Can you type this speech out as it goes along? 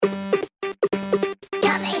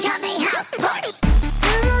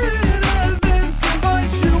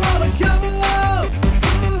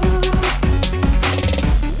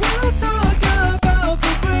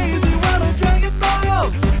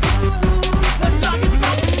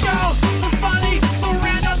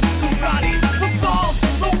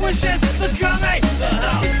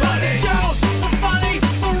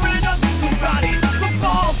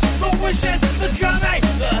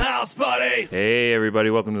Hey everybody,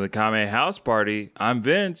 welcome to the Kame House Party. I'm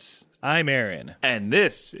Vince. I'm Aaron. And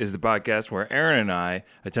this is the podcast where Aaron and I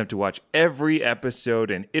attempt to watch every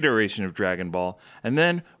episode and iteration of Dragon Ball, and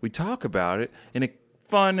then we talk about it in a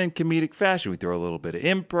fun and comedic fashion. We throw a little bit of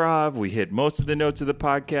improv, we hit most of the notes of the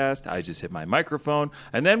podcast, I just hit my microphone,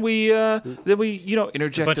 and then we interject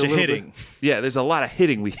a bunch a of little hitting. bit. Yeah, there's a lot of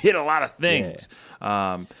hitting. We hit a lot of things.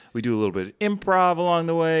 Yeah. We do a little bit of improv along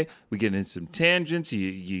the way. We get into some tangents.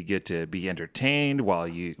 You get to be entertained while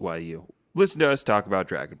you listen to us talk about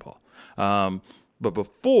Dragon Ball. But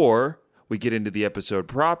before we get into the episode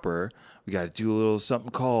proper, we got to do a little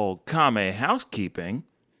something called Kame Housekeeping.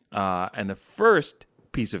 And the first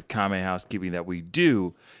piece of Kame Housekeeping that we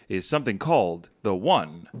do is something called the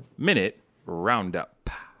 1 Minute Roundup.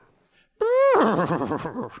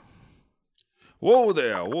 Whoa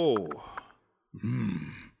there, whoa.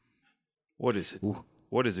 What is it?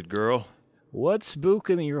 What is it, girl? What's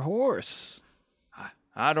spooking your horse?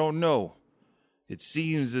 I don't know. It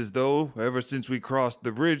seems as though ever since we crossed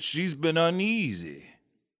the bridge, she's been uneasy.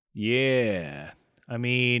 Yeah. I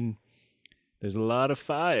mean, there's a lot of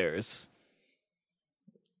fires.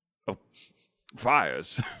 Oh,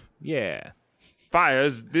 fires? Yeah.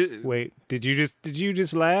 Fires? Wait, did you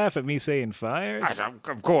just laugh at me saying fires?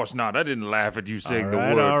 Of course not. I didn't laugh at you saying the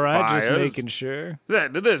word all right, fires. just making sure.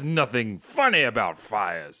 There's nothing funny about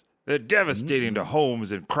fires. They're devastating to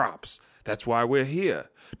homes and crops. That's why we're here,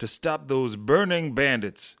 to stop those burning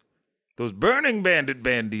bandits. Those burning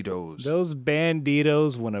banditos. Those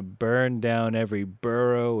banditos want to burn down every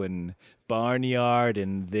burrow and barnyard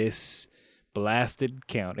in this blasted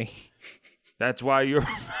county. That's why you're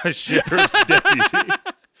my sheriff's deputy.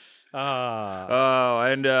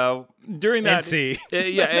 During that... End scene.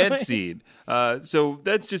 End scene. So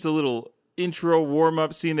that's just a little intro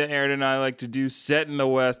warm-up scene that Aaron and I like to do, set in the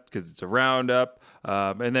West, because it's a roundup.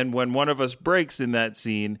 And then when one of us breaks in that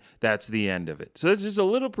scene, that's the end of it. So that's just a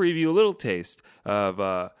little preview, a little taste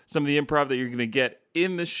of some of the improv that you're going to get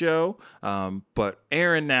in the show. But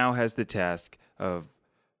Aaron now has the task of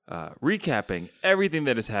recapping everything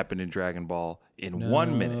that has happened in Dragon Ball in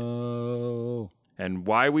 1 minute. And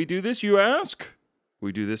why we do this, you ask?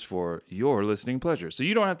 We do this for your listening pleasure. So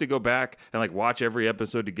you don't have to go back and watch every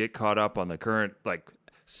episode to get caught up on the current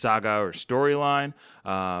saga or storyline.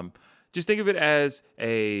 Just think of it as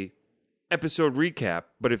a episode recap,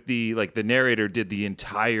 but if the narrator did the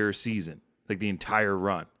entire season, the entire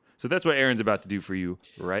run. So that's what Aaron's about to do for you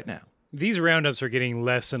right now. These roundups are getting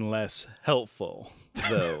less and less helpful,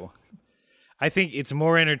 though. I think it's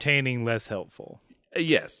more entertaining, less helpful.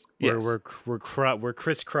 Yes. We're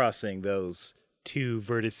crisscrossing those two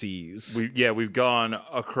vertices. We've gone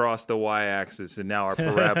across the y-axis, and now our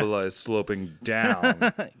parabola is sloping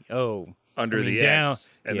down. Under the down,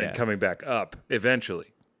 X, and then coming back up eventually.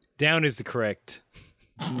 Down is the correct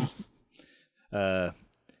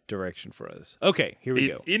direction for us. Okay, here we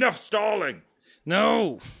go. Enough stalling.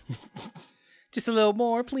 No. Just a little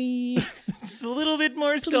more, please. Just a little bit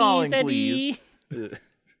more stalling, please.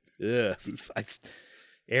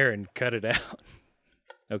 Aaron, cut it out.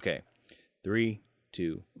 Okay. 3,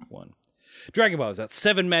 2, 1. Dragon Ball is got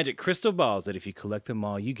 7 magic crystal balls that if you collect them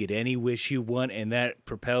all, you get any wish you want, and that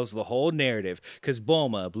propels the whole narrative. Because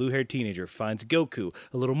Bulma, a blue-haired teenager, finds Goku,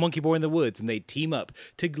 a little monkey boy in the woods, and they team up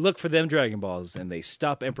to look for them Dragon Balls, and they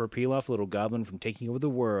stop Emperor Pilaf, little goblin, from taking over the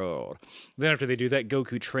world. Then after they do that,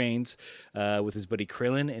 Goku trains with his buddy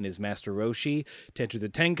Krillin and his master Roshi to enter the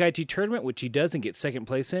Tenkaichi tournament, which he does and gets second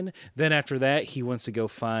place in. Then after that, he wants to go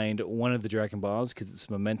find one of the Dragon Balls because it's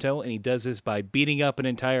a memento, and he does this by beating up an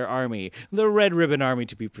entire army. The Red Ribbon Army,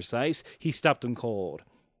 to be precise. He stopped them cold.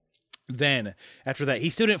 Then, after that, he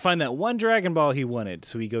still didn't find that one Dragon Ball he wanted,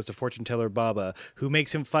 so he goes to Fortune Teller Baba, who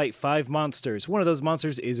makes him fight 5 monsters. One of those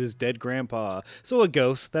monsters is his dead grandpa. So a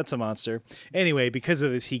ghost, that's a monster. Anyway, because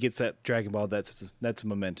of this, he gets that Dragon Ball, that's a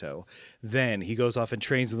memento. Then, he goes off and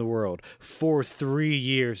trains in the world for 3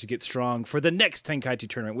 years to get strong for the next Tenkaichi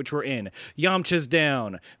tournament, which we're in. Yamcha's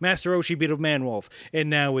down, Master Roshi beat a Manwolf, and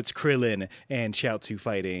now it's Krillin and Chiaotzu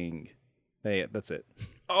fighting. Hey, that's it.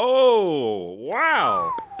 Oh,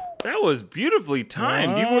 wow. That was beautifully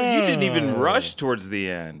timed. You didn't even rush towards the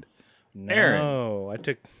end. No, Aaron. I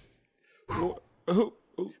took... Well,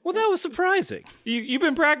 that was surprising. You've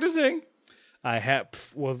been practicing? I have...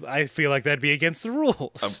 Well, I feel like that'd be against the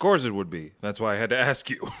rules. Of course it would be. That's why I had to ask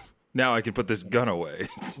you. Now I can put this gun away.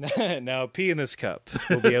 Now, pee in this cup.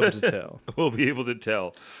 We'll be able to tell. We'll be able to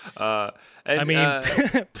tell. Plenty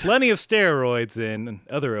of steroids and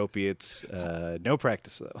other opiates. No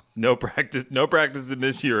practice, though. No practice in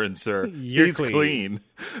this urine, sir. You're He's clean.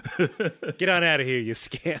 Get on out of here, you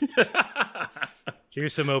scam.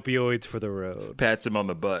 Here's some opioids for the road. Pats him on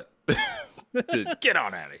the butt. Says, get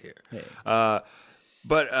on out of here. Hey.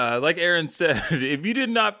 But like Aaron said, if you did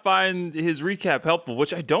not find his recap helpful,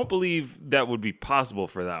 which I don't believe that would be possible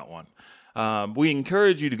for that one, we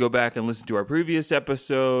encourage you to go back and listen to our previous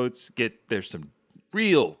episodes. There's some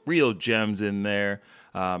real gems in there.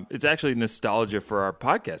 It's actually nostalgia for our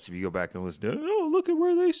podcast if you go back and listen to it. Oh, look at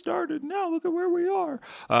where they started. Now look at where we are.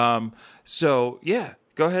 So, yeah,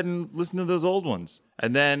 go ahead and listen to those old ones.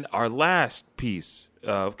 And then our last piece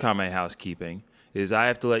of Kame housekeeping is I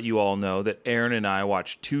have to let you all know that Aaron and I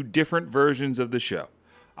watch 2 different versions of the show.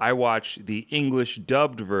 I watch the English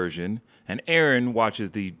dubbed version, and Aaron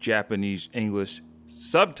watches the Japanese English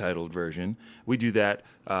subtitled version. We do that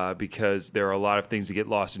because there are a lot of things that get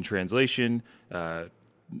lost in translation,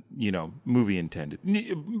 movie intended.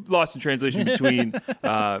 Lost in translation between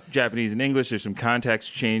Japanese and English. There's some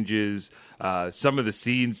context changes. Some of the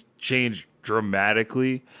scenes change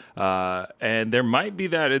dramatically, and there might be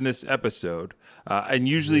that in this episode. And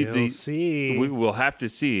usually we will have to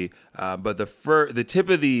see. But the tip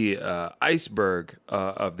of the iceberg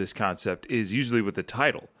of this concept is usually with the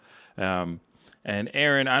title. And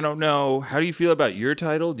Aaron, I don't know. How do you feel about your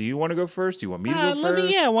title? Do you want to go first? Do you want me to go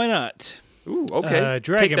first? Yeah, why not? Ooh, okay.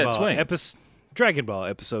 Dragon Take that Ball, swing. Dragon Ball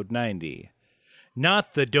episode 90.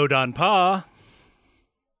 Not the Dodon Pa.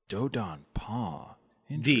 Dodon Pa.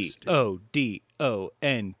 Interesting.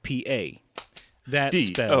 Dodonpa. That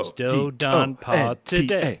spells Dodon Pa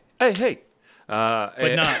today. Hey.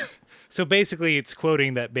 But not. So basically, it's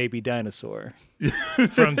quoting that baby dinosaur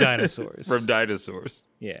from Dinosaurs. From Dinosaurs.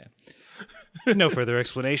 Yeah. No further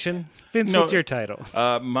explanation. Vince, what's your title?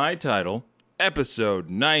 My title, episode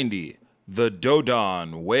 90, The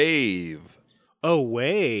Dodon Wave. Oh,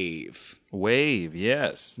 Wave. Wave,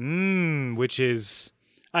 yes. Which is,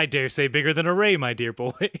 I dare say, bigger than a ray, my dear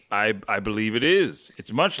boy. I believe it is.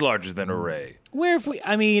 It's much larger than a ray. Where have we,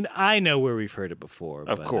 I know where we've heard it before.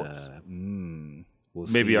 Of course. We'll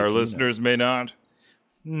Maybe see our if listeners may not.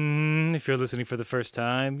 if you're listening for the first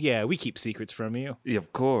time, yeah, we keep secrets from you. Yeah,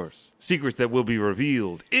 of course. Secrets that will be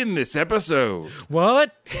revealed in this episode.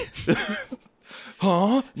 What?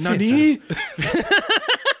 Huh? Nani?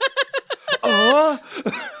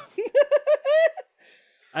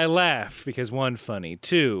 I laugh because 1, funny.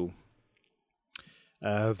 2,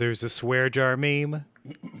 there's a swear jar meme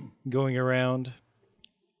going around.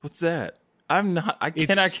 What's that? I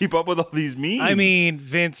cannot keep up with all these memes. I mean,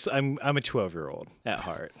 Vince, I'm a 12-year-old at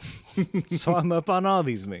heart. So I'm up on all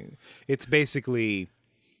these memes. It's basically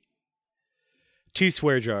 2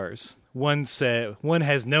 swear jars. One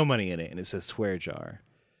has no money in it and it says swear jar.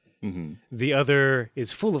 Mm-hmm. The other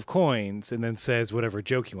is full of coins and then says whatever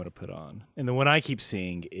joke you want to put on. And the one I keep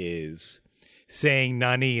seeing is saying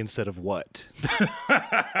nani instead of what.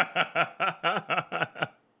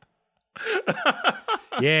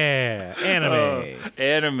 Yeah, anime.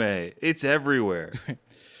 Anime. It's everywhere.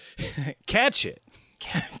 Catch it.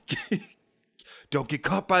 Don't get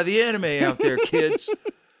caught by the anime out there, kids.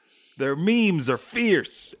 Their memes are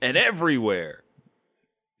fierce and everywhere.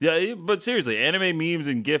 Yeah, but seriously, anime memes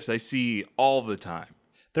and GIFs I see all the time.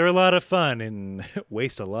 They're a lot of fun and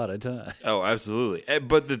waste a lot of time. Oh, absolutely.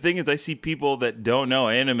 But the thing is, I see people that don't know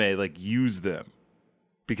anime use them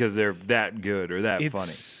because they're that good or that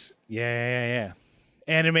funny. Yeah.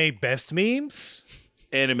 Anime best memes?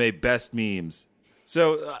 Anime best memes.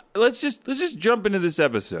 So let's just jump into this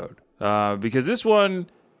episode because this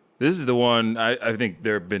is the one I think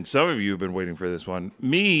there have been some of you who have been waiting for this one.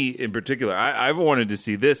 Me in particular, I've wanted to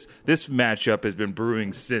see this. This matchup has been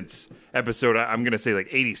brewing since episode, I'm going to say like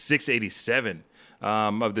 86, 87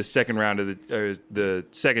 of the second round of the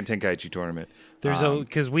second Tenkaichi tournament. There's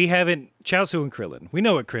because we haven't Chaozu and Krillin. We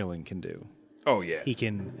know what Krillin can do. Oh yeah, he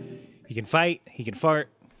can fight. He can fart.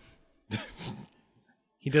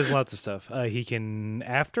 He does lots of stuff. He can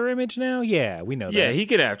after image now. Yeah, we know that. Yeah, he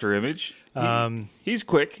can after image. He's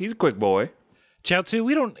quick. He's a quick boy.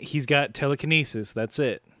 Chaozu, he's got telekinesis. That's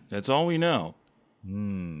it. That's all we know.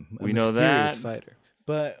 We know that. Fighter.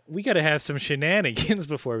 But we got to have some shenanigans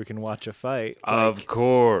before we can watch a fight. Of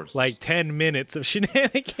course. Like 10 minutes of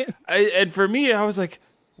shenanigans. And for me, I was like,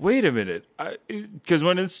 wait a minute. Because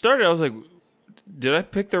when it started, I was like, did I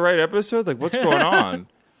pick the right episode? Like, what's going on?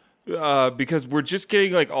 Because we're just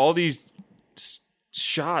getting like all these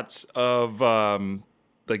shots of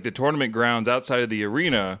like the tournament grounds outside of the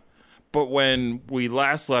arena. But when we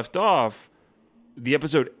last left off, the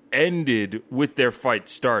episode ended with their fight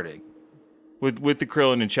starting. With the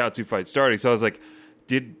Krillin and Chaozu fight starting. So I was like,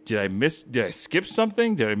 did I skip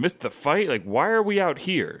something? Did I miss the fight? Like, why are we out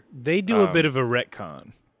here? They do a bit of a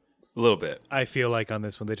retcon. A little bit. I feel like on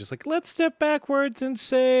this one, they're just like, let's step backwards and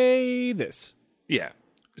say this. Yeah.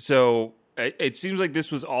 So it seems like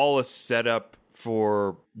this was all a setup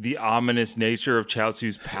for the ominous nature of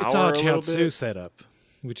Chaozu's power. It's all a little Chaozu bit. setup,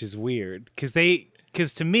 which is weird. Because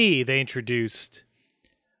to me, they introduced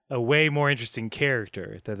a way more interesting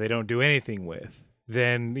character that they don't do anything with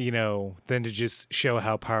than to just show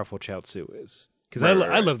how powerful Chaozu is. Because I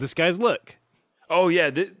love this guy's look. Oh yeah.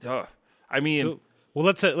 I mean, So, well,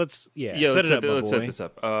 let's set this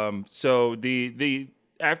up. So the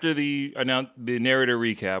after the narrator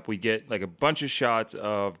recap, we get like a bunch of shots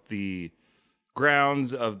of the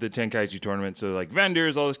grounds of the Tenkaichi tournament. So like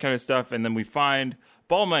vendors, all this kind of stuff, and then we find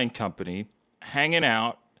Bulma and company hanging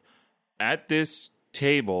out at this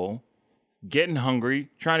table, getting hungry,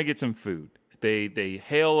 trying to get some food. They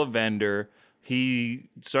hail a vendor. He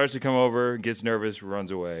starts to come over, gets nervous,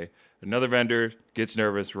 runs away. Another vendor gets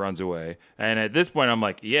nervous, runs away. And at this point, I'm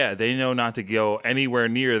like, yeah, they know not to go anywhere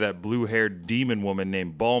near that blue-haired demon woman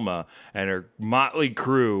named Bulma and her motley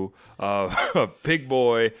crew of Pig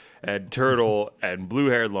Boy and Turtle and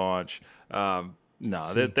blue-haired Launch.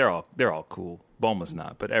 They're all cool. Bulma's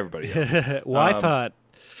not, but everybody else. Well,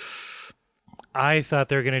 I thought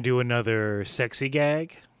they were gonna do another sexy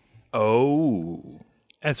gag. Oh.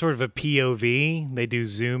 As sort of a POV, they do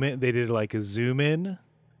zoom in. They did like a zoom in,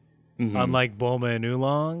 unlike Bulma and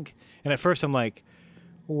Oolong. And at first, I'm like,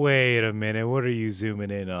 "Wait a minute, what are you zooming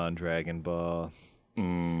in on, Dragon Ball?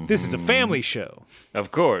 This is a family show."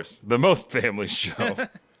 Of course, the most family show.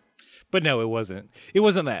 But no, it wasn't. It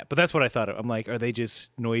wasn't that. But that's what I thought of. I'm like, are they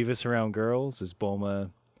just noivous around girls? Is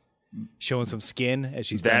Bulma showing some skin as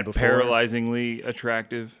she's done That before? paralyzingly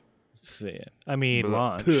attractive. Yeah. I mean,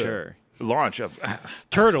 Launch, sure. Launch of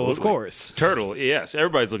Turtle, absolutely. of course. Turtle, yes.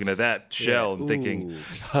 Everybody's looking at that shell and thinking,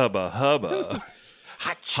 hubba hubba.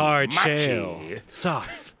 Hard Machi. shell,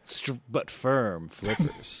 soft but firm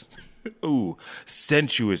flippers. Ooh,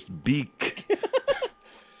 sensuous beak.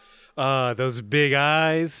 Those big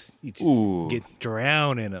eyes, you just get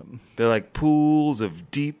drown in them. They're like pools of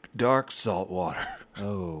deep, dark salt water.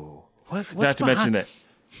 Oh, what's Not to mention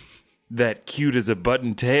that cute as a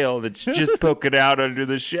button tail that's just poking out under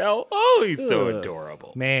the shell. Oh, he's so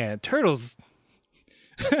adorable. Man, Turtle's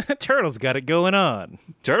got it going on.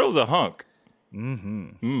 Turtle's a hunk.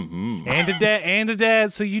 And a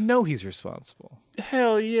dad, so you know he's responsible.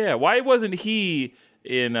 Hell yeah. Why wasn't he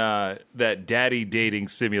in that daddy dating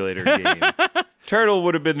simulator game? Turtle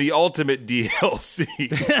would have been the ultimate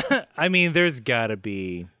DLC. I mean, there's gotta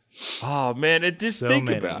be. Oh, man. Just So think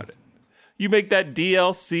many. about it. You make that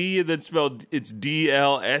DLC and then it's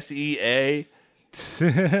DLSEA.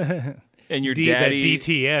 And your daddy. That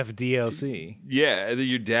DTF DLC. Yeah. And then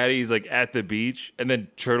your daddy's like at the beach. And then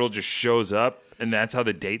Turtle just shows up. And that's how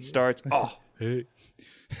the date starts. Oh. Hey,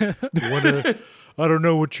 I don't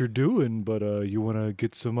know what you're doing, but you want to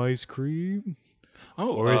get some ice cream?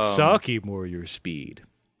 Oh. Or is sake more your speed?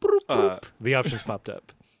 Boop, boop. The options popped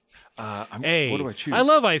up. A, what do I choose? I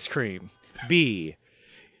love ice cream. B,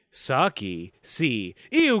 sake. C,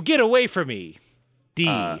 ew, get away from me.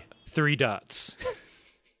 D, 3 dots.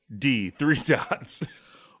 D, 3 dots.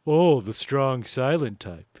 Oh, the strong silent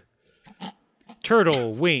type.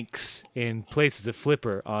 Turtle winks and places a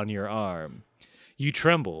flipper on your arm. You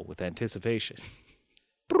tremble with anticipation.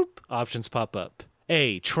 Boop. Options pop up.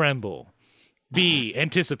 A, tremble. B,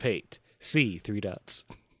 anticipate. C, 3 dots.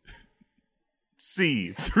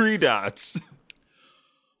 C, 3 dots.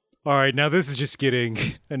 All right, now this is just getting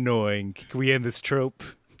annoying. Can we end this trope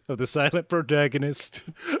of the silent protagonist?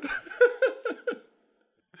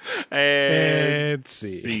 And C.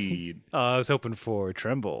 seed. Oh, I was hoping for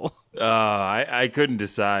tremble. I couldn't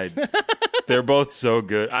decide. They're both so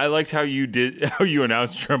good. I liked how you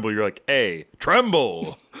announced Tremble. You're like, hey,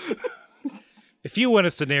 Tremble. If you want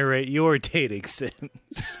us to narrate your dating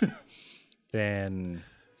sims, then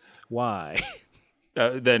why?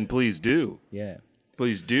 Then please do. Yeah.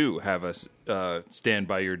 Please do have us stand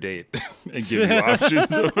by your date and give you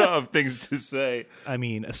options of things to say. I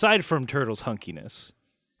mean, aside from Turtle's hunkiness,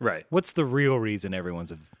 Right. what's the real reason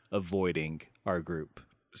everyone's avoiding our group?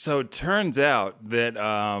 So it turns out that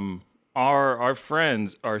our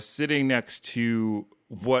friends are sitting next to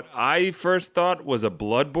what I first thought was a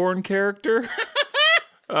Bloodborne character.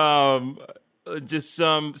 Just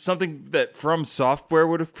something that From Software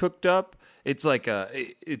would have cooked up. It's like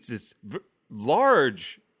it's this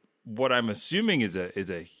large, what I'm assuming is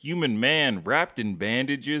a human man wrapped in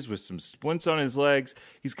bandages with some splints on his legs.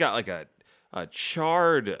 He's got like a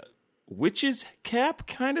charred witch's cap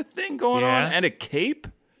kind of thing going on, and a cape.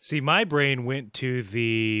 See, my brain went to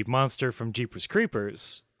the monster from Jeepers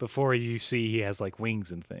Creepers, before you see he has like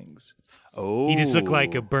wings and things. Oh, He just looked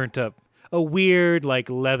like a weird like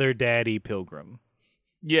leather daddy pilgrim.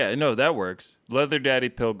 Yeah, no, that works. Leather Daddy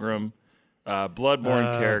Pilgrim,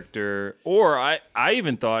 Bloodborne character, or I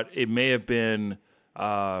even thought it may have been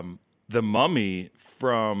the Mummy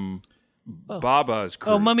from Baba's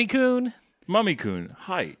crew. Oh, Mummy Coon. Mummy Coon.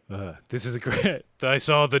 Hi. This is a great. I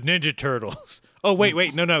saw the Ninja Turtles. Oh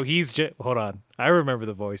wait, no, he's just. Hold on, I remember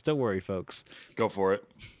the voice. Don't worry, folks. Go for it.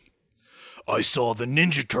 I saw the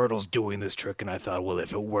Ninja Turtles doing this trick, and I thought, well,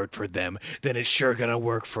 if it worked for them, then it's sure gonna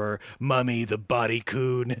work for Mummy the Body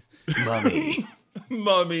Coon. Mummy.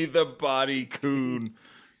 Mummy the Body Coon.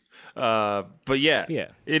 But yeah,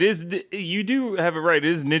 it is. You do have it right. It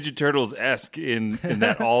is Ninja Turtles esque in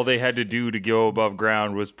that all they had to do to go above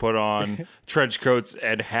ground was put on trench coats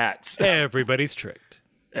and hats, Everybody's tricked.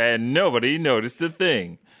 and nobody noticed a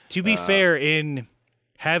thing. To be fair, in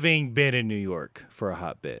having been in New York for a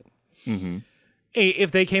hot bit,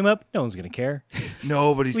 if they came up, no one's gonna care.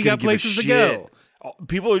 Nobody's We gonna got give places a to shit. go.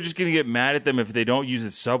 People are just gonna get mad at them if they don't use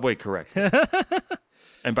the subway correctly.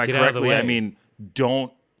 And by Get out of the correctly, I way. mean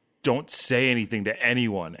don't say anything to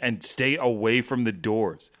anyone and stay away from the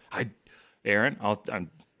doors. Aaron,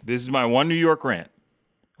 this is my one New York rant.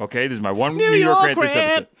 Okay, this is my one New York rant this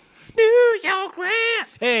episode. New York rant.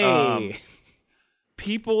 Hey.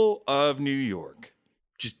 People of New York,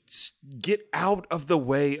 just get out of the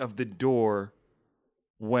way of the door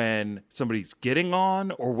when somebody's getting on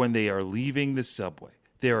or when they are leaving the subway.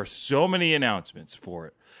 There are so many announcements for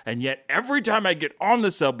it. And yet every time I get on the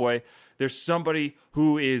subway, there's somebody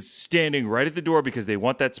who is standing right at the door because they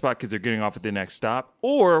want that spot because they're getting off at the next stop.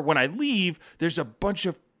 Or when I leave, there's a bunch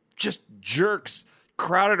of just jerks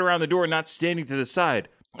crowded around the door, not standing to the side.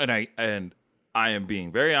 And I am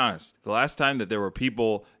being very honest. The last time that there were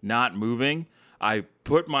people not moving, I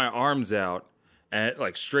put my arms out and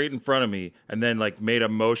like straight in front of me and then like made a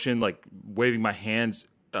motion, like waving my hands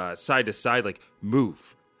side to side, like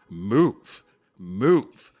move.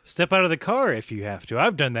 Step out of the car if you have to.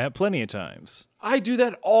 I've done that plenty of times. I do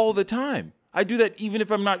that all the time. I do that even if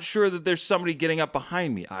I'm not sure that there's somebody getting up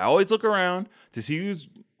behind me. I always look around to see who's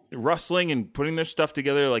rustling and putting their stuff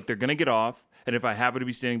together like they're going to get off. And if I happen to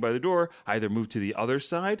be standing by the door, I either move to the other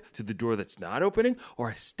side, to the door that's not opening,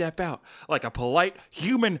 or I step out like a polite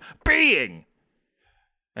human being.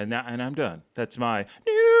 And I'm done. That's my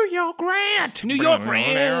New York rant. New York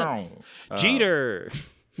rant. Jeter.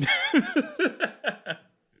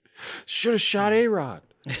 Should have shot A-Rod.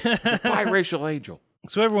 He's a biracial angel.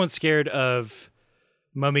 So everyone's scared of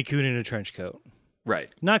Mummy Coon in a trench coat.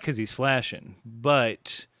 Right. Not because he's flashing,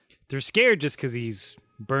 but they're scared just because he's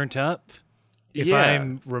burnt up.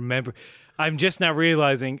 I'm just now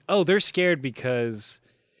realizing, they're scared because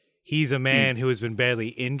he's a man who has been badly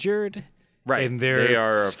injured. Right. And they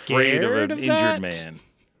are afraid of an injured that? man.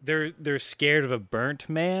 They're scared of a burnt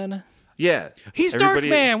man. Yeah. He's Dark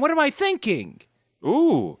Man. What am I thinking?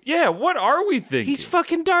 Ooh. Yeah, what are we thinking? He's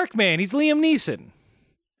fucking Dark Man. He's Liam Neeson.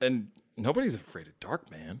 And nobody's afraid of Dark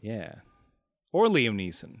Man. Yeah. Or Liam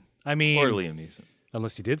Neeson. I mean, Or Liam Neeson.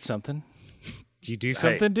 Unless he did something. Did you do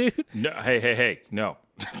something, dude? No, hey, no.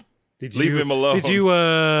 Did Leave him alone. Did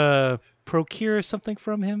you procure something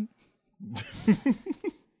from him?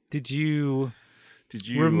 Did you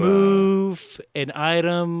remove an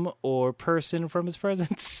item or person from his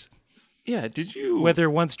presence? Yeah, did you?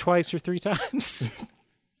 Whether once, twice, or three times,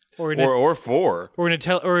 or four, or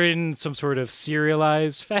in some sort of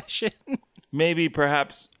serialized fashion. Maybe,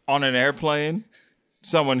 perhaps on an airplane,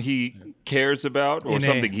 someone he cares about or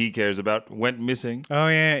something he cares about went missing. Oh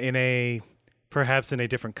yeah, perhaps in a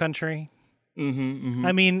different country. Mm-hmm.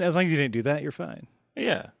 I mean, as long as you didn't do that, you're fine.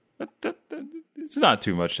 Yeah, it's not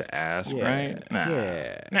too much to ask, right?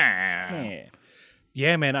 Nah.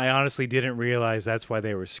 Yeah, man, I honestly didn't realize that's why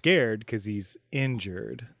they were scared, because he's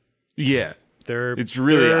injured. Yeah. It's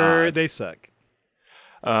really odd. They suck.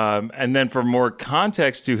 And then for more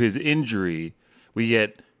context to his injury, we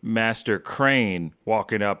get Master Crane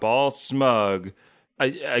walking up all smug.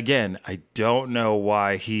 I don't know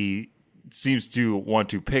why he seems to want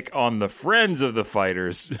to pick on the friends of the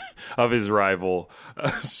fighters of his rival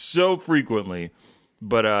so frequently.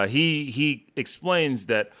 But he explains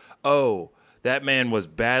that, that man was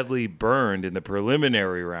badly burned in the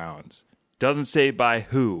preliminary rounds. Doesn't say by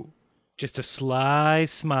who. Just a sly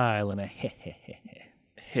smile and a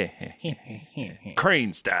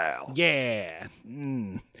Crane style. Yeah.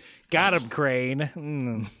 Got him,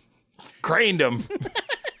 Crane. Craned him.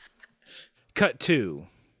 Cut 2.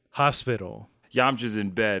 Hospital. Yamcha's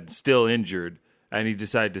in bed, still injured, and he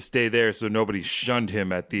decided to stay there so nobody shunned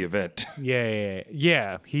him at the event.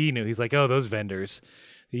 Yeah. He knew. He's like, those vendors.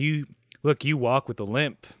 You walk with a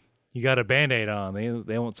limp. You got a Band-Aid on.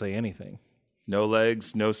 They won't say anything. No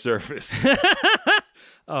legs, no surface.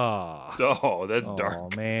 Oh, that's dark. Oh,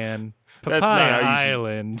 man. That's Papaya not how you should-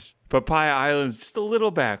 Island. Papaya Island's just a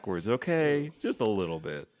little backwards, okay? Just a little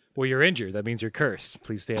bit. Well, you're injured. That means you're cursed.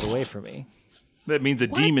 Please stay away from me. That means a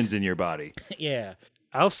demon's in your body. Yeah.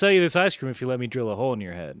 I'll sell you this ice cream if you let me drill a hole in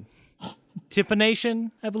your head.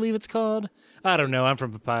 Tipination, I believe it's called. I don't know. I'm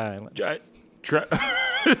from Papaya Island.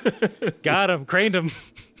 Got him. Craned him.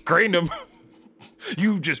 Craned him.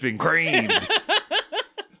 You've just been craned.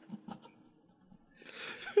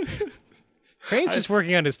 Crane's just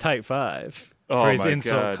working on his Type 5 Oh, for his my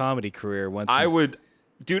insult God. comedy career. I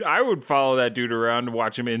would follow that dude around and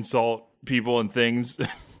watch him insult people and things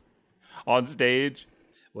on stage.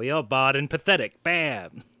 Well, you're bald and pathetic.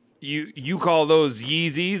 Bam. You call those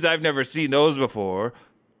Yeezys? I've never seen those before.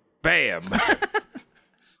 Bam.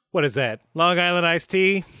 What is that? Long Island iced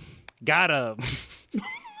tea? Got him.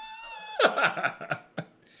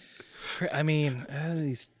 I mean,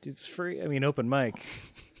 it's free. I mean, open mic.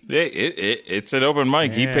 It's an open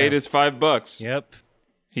mic. He Yeah. paid his $5. Yep.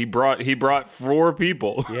 He brought 4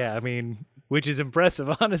 people. Yeah, I mean, which is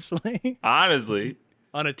impressive, honestly. Honestly,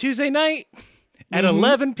 On a Tuesday night at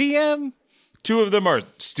 11 p.m. 2 of them are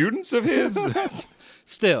students of his.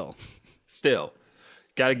 Still. Still,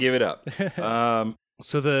 got to give it up.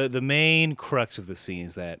 So the main crux of the scene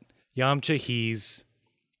is that Yamcha,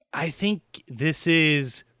 I think this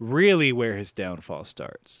is really where his downfall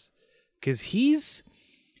starts. Because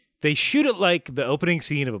they shoot it like the opening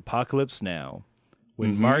scene of Apocalypse Now,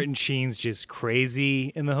 when Martin Sheen's just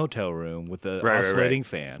crazy in the hotel room with the oscillating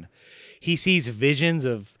fan. He sees visions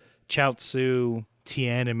of Chaozu,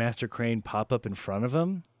 Tien, and Master Crane pop up in front of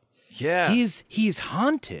him. Yeah, He's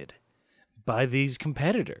haunted by these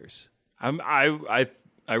competitors. I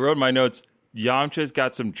wrote in my notes. Yamcha's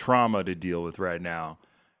got some trauma to deal with right now.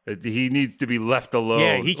 He needs to be left alone.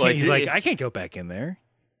 Yeah, he can't, he's like, I can't go back in there.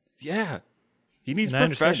 Yeah, he needs And I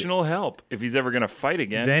understand professional help if he's ever going to fight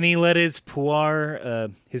again. Then he let his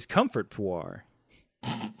puar, his comfort puar,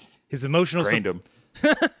 his emotional Trained him.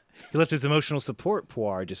 he left his emotional support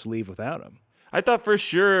puar just leave without him. I thought for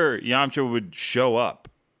sure Yamcha would show up,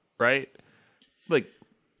 right? Like,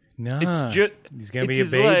 No, it's just he's gonna it's be a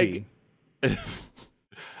his baby. leg.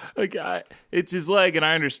 It's his leg, and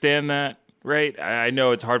I understand that, right? I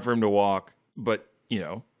know it's hard for him to walk, but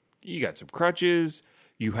you got some crutches.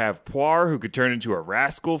 You have Poir, who could turn into a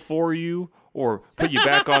rascal for you, or put you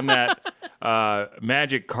back on that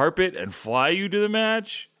magic carpet and fly you to the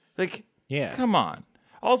match. Like, Yeah. come on.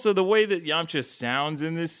 Also, the way that Yamcha sounds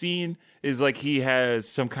in this scene is like he has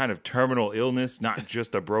some kind of terminal illness, not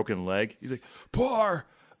just a broken leg. He's like, Poir,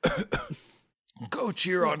 go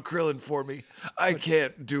cheer on Krillin for me. I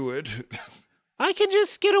can't do it. I can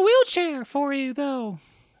just get a wheelchair for you, though.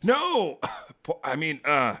 No, I mean,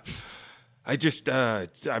 I'm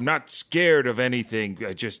not scared of anything.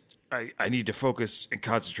 I need to focus and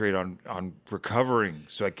concentrate on recovering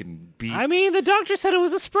so I can beat. I mean, the doctor said it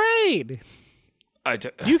was a sprain.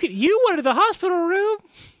 You went to the hospital room.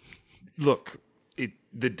 Look,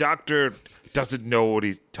 the doctor doesn't know what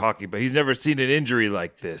he's talking about. He's never seen an injury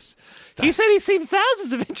like this. He said he's seen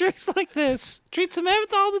thousands of injuries like this. Treats him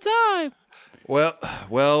all the time.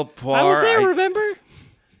 Well, Poir, I was there, remember?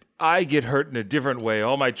 I get hurt in a different way.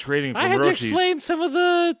 All my training from I had Roshi's. to explain some of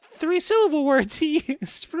the 3-syllable words he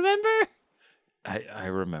used. Remember? I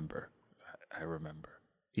remember. I remember.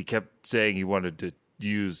 He kept saying he wanted to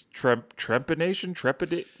use trepanation.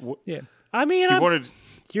 Yeah. I mean, He wanted.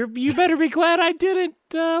 you better be glad I didn't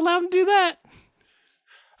allow him to do that.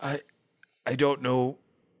 I don't know.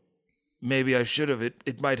 Maybe I should have.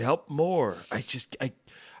 It might help more. I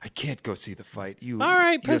can't go see the fight. All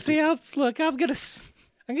right, you have pussy. to-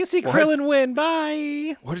 I'm gonna see What? Krillin win.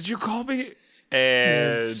 Bye. What did you call me?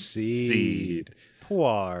 And Seed.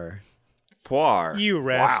 Poir. Poir. You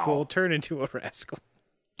rascal. Wow. Turn into a rascal.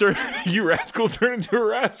 You rascal, turn into a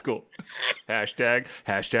rascal.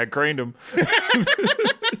 Hashtag craned him.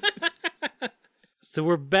 So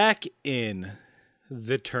we're back in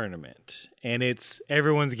the tournament, and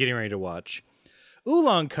everyone's getting ready to watch.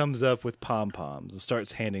 Oolong comes up with pom-poms and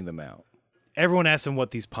starts handing them out. Everyone asks him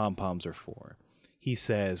what these pom-poms are for. He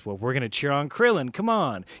says, well, we're going to cheer on Krillin. Come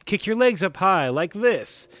on, kick your legs up high like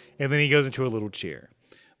this. And then he goes into a little cheer.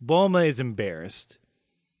 Bulma is embarrassed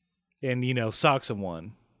and, socks him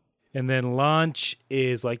one. And then Launch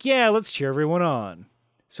is like, yeah, let's cheer everyone on.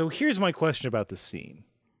 So here's my question about the scene.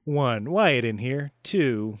 1, why it in here?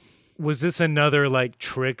 2, was this another,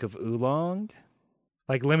 trick of Oolong?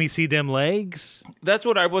 Let me see them legs? That's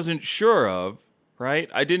what I wasn't sure of, right?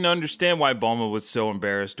 I didn't understand why Bulma was so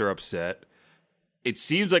embarrassed or upset. It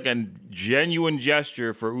seems like a genuine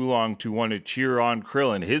gesture for Oolong to want to cheer on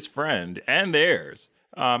Krillin, his friend, and theirs,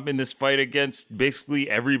 in this fight against basically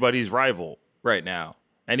everybody's rival right now.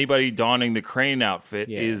 Anybody donning the Crane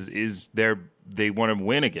outfit is they want to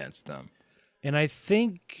win against them. And I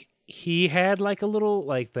think he had like a little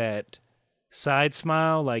like that side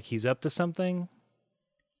smile, like he's up to something.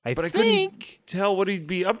 I couldn't tell what he'd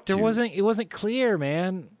be up to. It wasn't clear,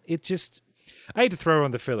 man. It just I had to throw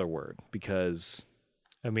on the filler word because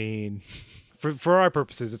I mean for our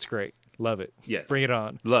purposes it's great. Love it. Yes. Bring it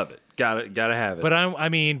on. Love it. Gotta have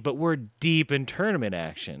it. But we're deep in tournament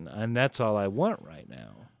action, and that's all I want right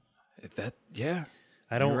now.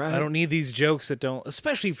 I don't need these jokes that don't,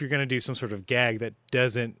 especially if you're going to do some sort of gag that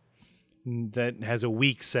has a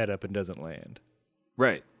weak setup and doesn't land.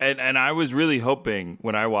 Right. And I was really hoping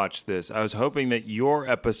when I watched this, I was hoping that your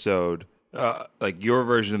episode, like your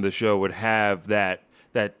version of the show would have that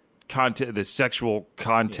content, the sexual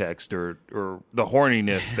context or the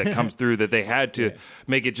horniness that comes through that they had to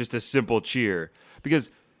make it just a simple cheer, because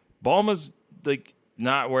Bulma's like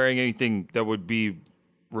not wearing anything that would be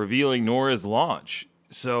revealing, nor is Launch.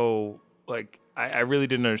 So like I really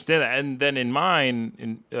didn't understand that. And then in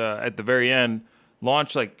mine, at the very end,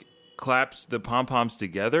 Launch like claps the pom-poms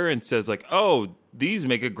together and says like, "Oh, these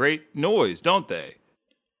make a great noise, don't they?"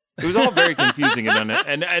 It was all very confusing and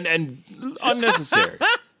unnecessary.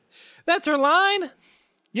 That's her line?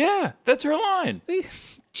 Yeah, that's her line.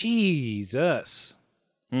 Jesus.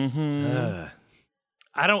 Mm-hmm.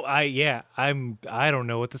 I don't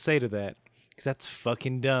know what to say to that, because that's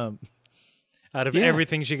fucking dumb. Out of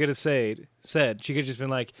everything she could have said, she could have just been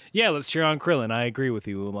like, "Yeah, let's cheer on Krillin. I agree with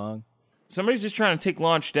you, Oolong." Somebody's just trying to take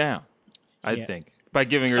Launch down, I think, by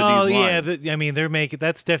giving her these lines. Yeah, I mean,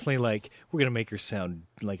 that's definitely like, we're gonna make her sound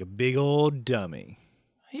like a big old dummy.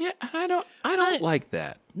 Yeah, I don't like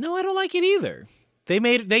that. No, I don't like it either.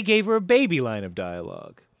 They gave her a baby line of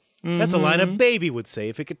dialogue. Mm-hmm. That's a line a baby would say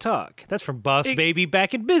if it could talk. That's from Boss Baby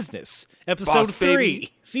Back in Business, episode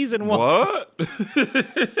 3, season 1. What?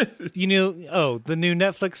 You know, the new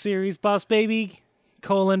Netflix series, Boss Baby,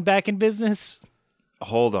 Back in Business.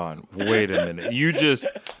 Hold on, wait a minute. You just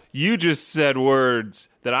said words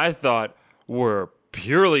that I thought were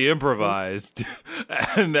purely improvised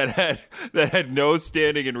and that had no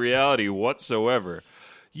standing in reality whatsoever.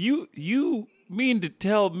 You mean to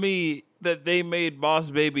tell me that they made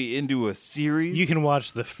Boss Baby into a series? You can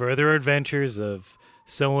watch the further adventures of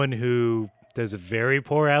someone who does a very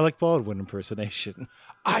poor Alec Baldwin impersonation.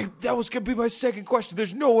 That was gonna be my second question.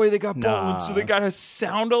 There's no way they got Baldwin, so they got a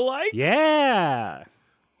sound alike? Yeah.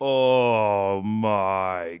 Oh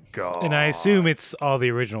my God. And I assume it's all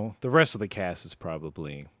the original. The rest of the cast is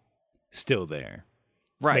probably still there.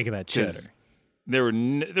 Right. Making that cheddar.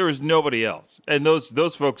 There was nobody else. And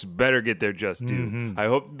those folks better get their just due. Mm-hmm. I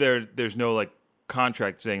hope there's no like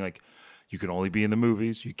contract saying like, you can only be in the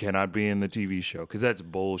movies, you cannot be in the TV show, because that's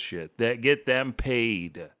bullshit. Get them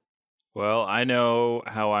paid. Well, I know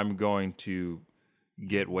how I'm going to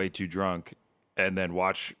get way too drunk and then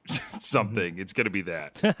watch something. It's going to be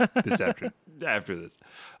that after this.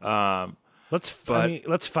 Let's fight.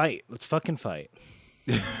 Let's fucking fight.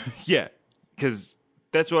 Yeah, because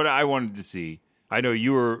that's what I wanted to see. I know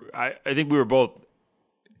you were. I think we were both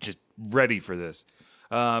just ready for this.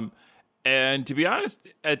 And to be honest,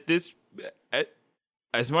 at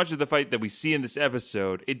as much of the fight that we see in this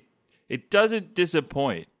episode, it doesn't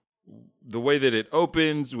disappoint. The way that it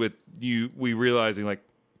opens with we realizing like,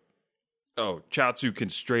 oh, Chaozu can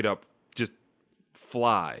straight up just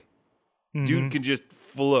fly. Mm-hmm. Dude can just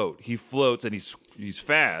float. He floats and he's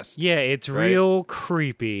fast. Yeah, it's real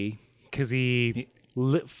creepy because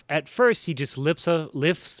at first he just lifts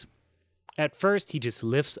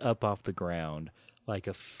up off the ground like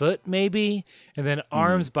a foot maybe, and then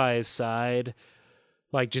arms by his side,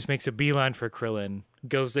 like just makes a beeline for Krillin,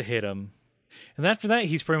 goes to hit him. And after that,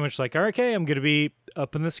 he's pretty much like, okay, I'm going to be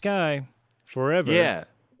up in the sky forever. Yeah.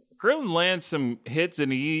 Krillin lands some hits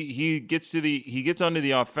and he gets onto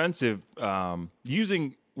the offensive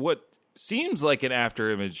using what seems like an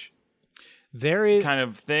after image kind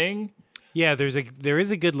of thing. Yeah, there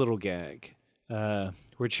is a good little gag where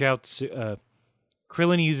Krillin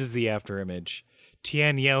uses the after image.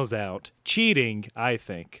 Tien yells out, cheating, I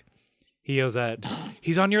think. He yells out,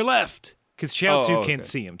 he's on your left. Because Chaozu can't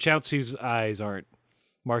see him. Chaozu's eyes aren't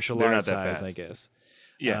martial arts eyes, fast. I guess.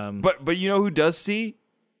 Yeah, but you know who does see?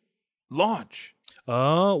 Launch.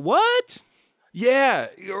 What? Yeah,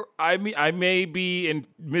 I may be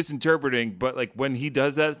misinterpreting, but like when he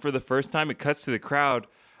does that for the first time, it cuts to the crowd,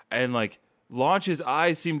 and like Launch's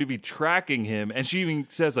eyes seem to be tracking him, and she even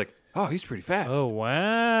says like, "Oh, he's pretty fast." Oh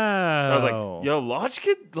wow! I was like, "Yo,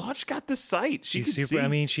 Launch got the sight. She's can super. see. I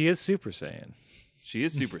mean, she is Super Saiyan. She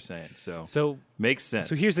is Super Saiyan, so So makes sense."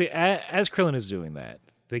 So here's as Krillin is doing that,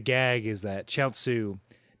 the gag is that Chaozu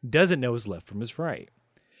doesn't know his left from his right.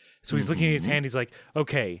 So he's looking at his hand. He's like,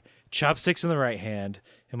 okay, chopsticks in the right hand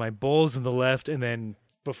and my bowl's in the left. And then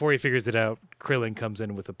before he figures it out, Krillin comes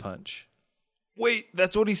in with a punch. Wait,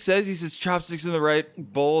 that's what he says? He says chopsticks in the right,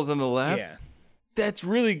 bowls on the left? Yeah. That's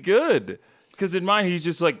really good. Because in mine, he's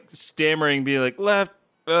just like stammering, being like, left,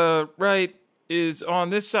 right is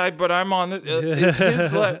on this side, but I'm on the, it's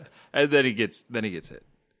his left. And then he gets hit.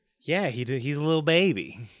 Yeah, he's a little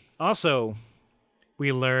baby. Also,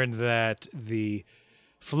 we learned that the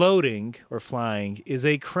floating or flying is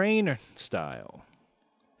a crane style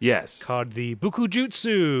Yes. called the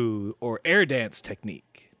Bukujutsu or air dance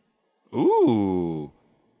technique. Ooh.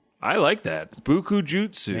 I like that. Buku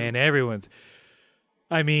Jutsu. And everyone's...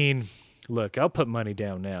 I mean, look, I'll put money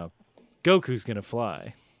down now. Goku's going to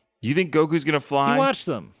fly. You think Goku's going to fly? He watched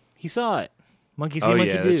them. He saw it. Monkey see, oh,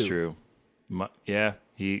 monkey yeah, do. that's true. Yeah,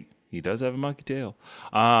 he does have a monkey tail.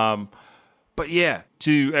 But yeah,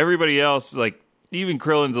 to everybody else, like, even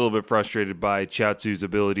Krillin's a little bit frustrated by Chaozu's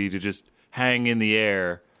ability to just hang in the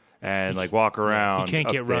air and, like, walk around. He can't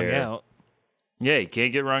up get wrung there. out. Yeah, he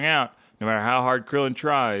can't get wrung out, no matter how hard Krillin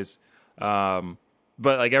tries.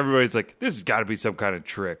 But, like, everybody's like, this has got to be some kind of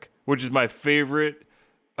trick, which is my favorite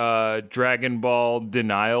Dragon Ball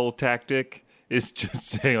denial tactic, is just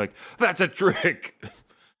saying, like, that's a trick.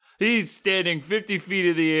 He's standing 50 feet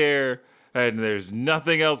in the air, and there's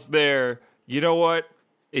nothing else there. You know what?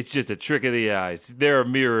 It's just a trick of the eyes. There are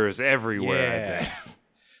mirrors everywhere. I bet.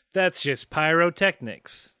 That's just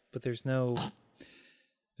pyrotechnics. But there's no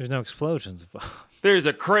explosions involved. There's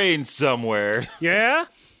a crane somewhere. Yeah?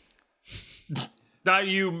 Not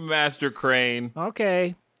you, Master Crane.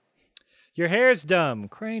 Okay. Your hair's dumb.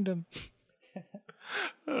 Craned him.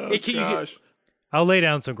 Oh, gosh. I'll lay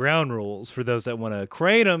down some ground rules for those that want to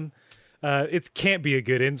crane him. It can't be a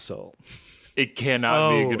good insult. It cannot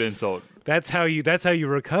be a good insult. That's how you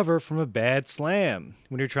recover from a bad slam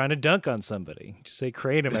when you're trying to dunk on somebody. Just say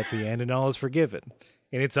crane him at the end and all is forgiven.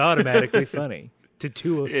 And it's automatically funny to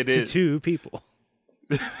two people.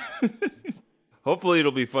 Hopefully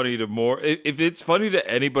it'll be funny to more. If it's funny to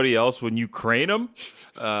anybody else when you crane them,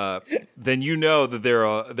 then you know that they're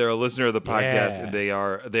a listener of the podcast and they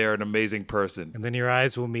are an amazing person. And then your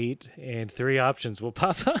eyes will meet and 3 options will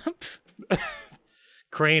pop up.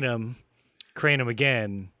 Crane him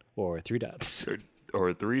again, or 3 dots.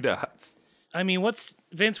 Or 3 dots. I mean, what's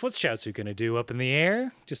Chaozu gonna do up in the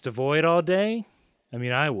air? Just avoid all day? I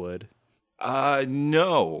mean, I would.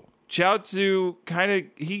 No. Chaozu kind of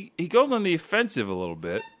he goes on the offensive a little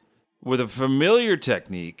bit with a familiar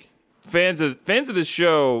technique. Fans of this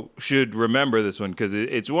show should remember this one because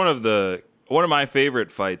it's one of my favorite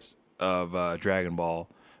fights of Dragon Ball,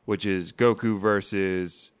 which is Goku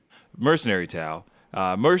versus Mercenary Tao.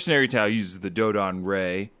 Mercenary Tao uses the Dodon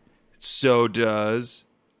Ray. So does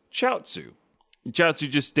Chaozu. Chaozu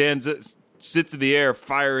just sits in the air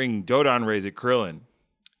firing Dodon Rays at Krillin.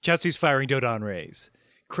 Chaozu's firing Dodon Rays.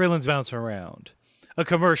 Krillin's bouncing around. A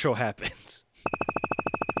commercial happens.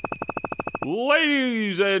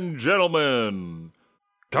 Ladies and gentlemen,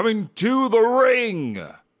 coming to the ring,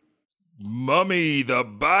 Mummy the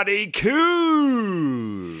Body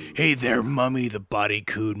Coon. Hey there, Mummy the Body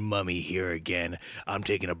Coon. Mummy here again. I'm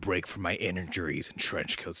taking a break from my injuries and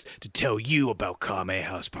trench coats to tell you about Kame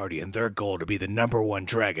House Party and their goal to be the #1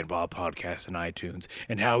 Dragon Ball podcast in iTunes,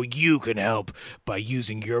 and how you can help by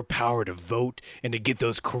using your power to vote and to get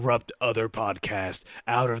those corrupt other podcasts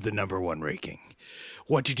out of the #1 ranking.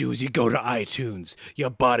 What you do is you go to iTunes, you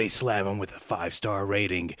body slam them with a 5-star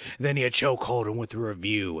rating, then you chokehold them with a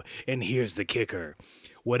review. And here's the kicker.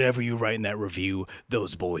 Whatever you write in that review,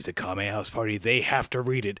 those boys at Kame House Party, they have to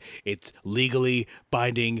read it. It's legally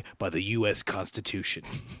binding by the U.S. Constitution.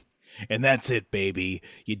 And that's it, baby.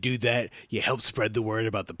 You do that, you help spread the word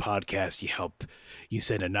about the podcast, you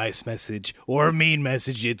send a nice message or a mean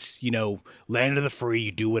message. It's, land of the free,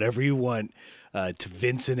 you do whatever you want to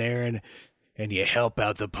Vince and Aaron, and you help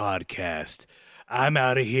out the podcast. I'm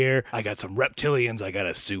out of here. I got some reptilians I got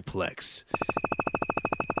to suplex.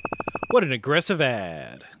 What an aggressive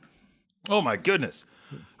ad. Oh my goodness.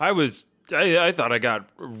 I thought I got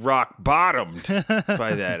rock bottomed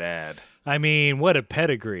by that ad. I mean, what a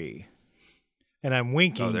pedigree. And I'm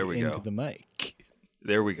winking into the mic.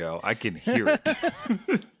 There we go. I can hear it.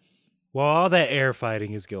 While all that air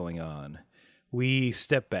fighting is going on, we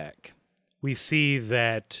step back. We see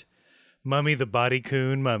that Mummy the Body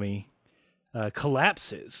Coon Mummy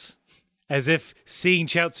collapses, as if seeing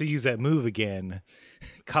Chaozu use that move again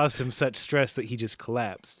caused him such stress that he just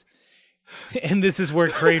collapsed. And this is where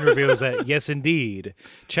Crane reveals that, yes, indeed,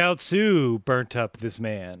 Chaozu burnt up this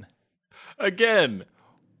man. Again,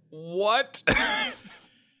 what?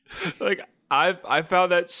 Like, I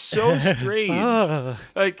found that so strange.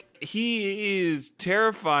 Like, he is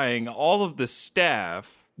terrifying all of the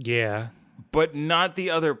staff, Yeah. but not the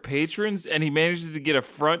other patrons, and he manages to get a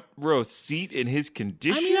front row seat in his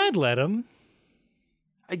condition. I mean, I'd let him.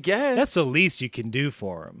 I guess. That's the least you can do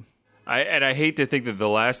for him. I hate to think that the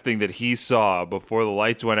last thing that he saw before the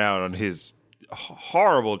lights went out on his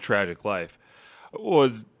horrible, tragic life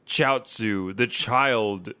was Chaozu, the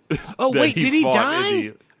child. Oh, that wait, did he fought die? in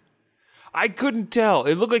the- I couldn't tell.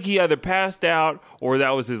 It looked like he either passed out or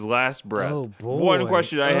that was his last breath. Oh, boy. One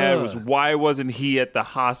question I had was, Ugh. why wasn't he at the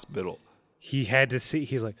hospital? He had to see.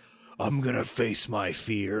 He's like, I'm going to face my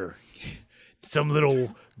fear. Some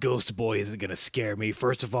little ghost boy isn't going to scare me.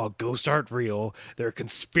 First of all, ghosts aren't real. They're a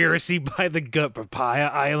conspiracy by the Papaya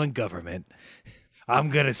Island government. I'm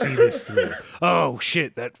going to see this through. Oh,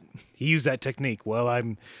 shit. He used that technique. Well,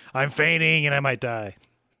 I'm fainting and I might die.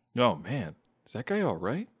 Oh, man. Is that guy all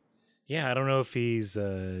right? Yeah, I don't know if he's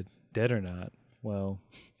dead or not. Well,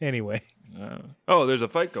 anyway. Oh, there's a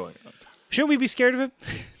fight going on. Should we be scared of him?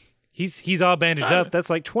 He's all bandaged up.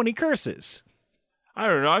 That's like 20 curses. I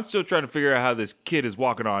don't know. I'm still trying to figure out how this kid is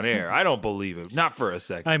walking on air. I don't believe him. Not for a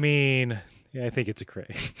second. I mean, yeah, I think it's a Crane.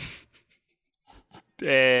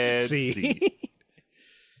 Dead See. C.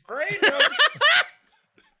 Great.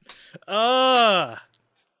 I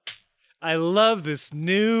love this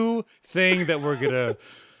new thing that we're going to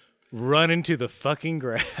run into the fucking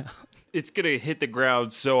ground. It's going to hit the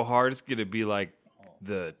ground so hard, it's going to be like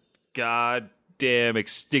the goddamn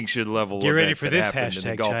extinction level Get ready event for that this happened in the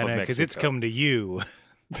hashtag, Gulf of China, because it's Mexico. coming to you.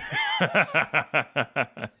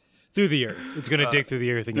 Through the earth. It's going to dig through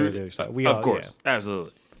the earth and go to the other side. Of course.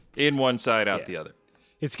 Absolutely. In one side, out the other.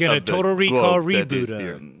 It's going to Of the Total Recall globe that is reboot the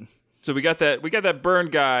Earth. him. So we got that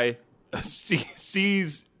burned guy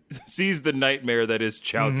sees the nightmare that is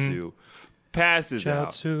Chaozu, passes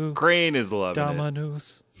Chaozu, out. Crane is loving it.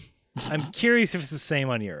 Dominus. I'm curious if it's the same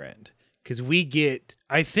on your end. Because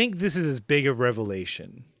I think this is as big a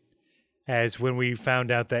revelation as when we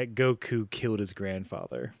found out that Goku killed his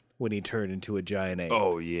grandfather when he turned into a giant ape.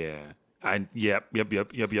 Oh yeah.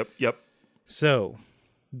 Yep. So,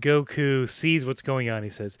 Goku sees what's going on. He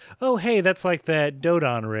says, oh, hey, that's like that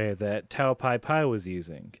Dodon ray that Tao Pai Pai was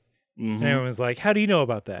using. And everyone's like, how do you know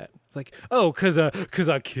about that? It's like, oh, because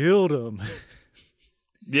I killed him.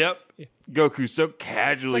 Yep. Goku so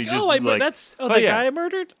casually Like, just oh, is like, that guy I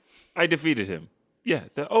murdered? I defeated him. Yeah.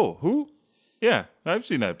 Who? Yeah, I've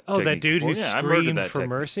seen that. Oh, that technique dude before. who Yeah, I murdered screamed that for technique.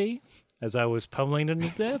 mercy as I was pummeling him to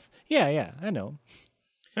death? Yeah, I know.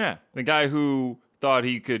 Yeah, the guy who thought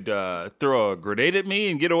he could throw a grenade at me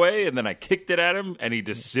and get away, and then I kicked it at him, and he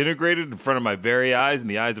disintegrated in front of my very eyes and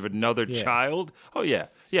the eyes of another child. Oh yeah,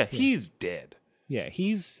 he's dead. Yeah,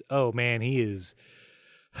 he is.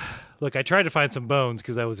 Look, I tried to find some bones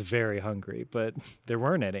because I was very hungry, but there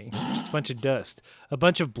weren't any. Just a bunch of dust. A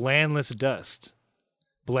bunch of blandless dust.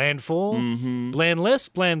 Blandful? Blandless?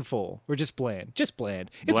 Blandful? Or just bland? Just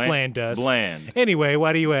bland. It's bland dust. Bland. Anyway,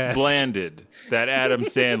 why do you ask? Blanded. That Adam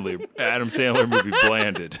Sandler movie,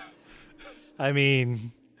 Blanded. I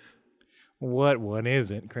mean, what one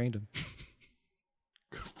isn't? Crandom.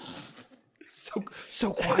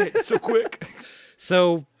 So quiet, so quick.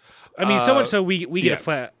 So, I mean, so much so we get yeah. a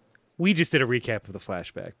flat. We just did a recap of the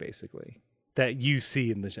flashback, basically, that you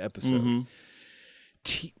see in this episode.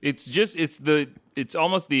 It's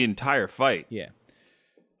almost the entire fight. Yeah.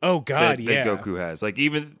 Oh God, that yeah. Goku has. Like,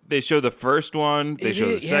 even they show the first one, they show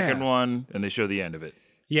the is, second yeah. one, and they show the end of it.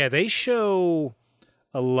 Yeah, they show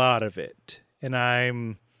a lot of it, and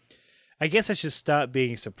I guess I should stop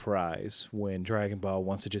being surprised when Dragon Ball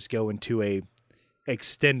wants to just go into a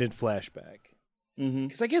extended flashback.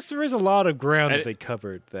 Because I guess there is a lot of ground that they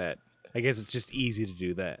covered that I guess it's just easy to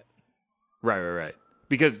do that. Right.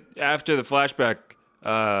 Because after the flashback,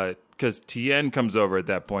 because Tien comes over at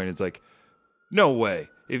that point, it's like, no way.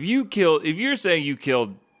 If you're saying you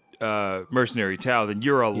killed Mercenary Tao, then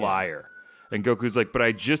you're a liar. And Goku's like, but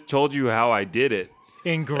I just told you how I did it.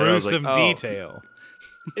 In I was like, gruesome oh. detail.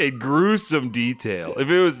 In gruesome detail.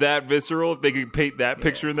 If it was that visceral, if they could paint that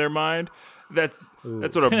picture in their mind, that's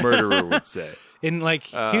what a murderer would say. And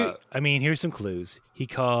here's some clues. He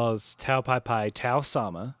calls Tao Pai Pai Tao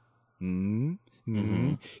Sama. He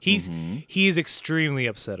is extremely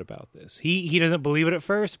upset about this. He doesn't believe it at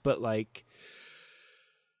first, but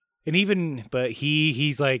he's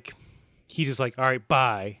just like, all right,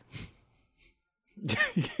 bye.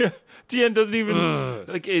 Yeah, Tien doesn't even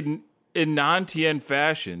like in non-Tien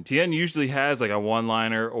fashion. Tien usually has like a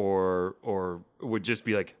one-liner or would just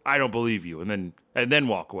be like, "I don't believe you," and then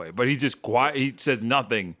walk away. But he's just quiet. He says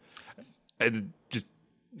nothing, and just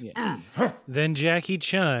Then Jackie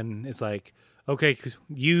Chun is like, "Okay,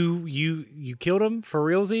 you killed him for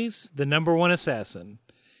realsies, the number one assassin."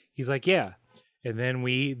 He's like, "Yeah," and then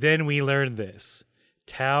we learned this: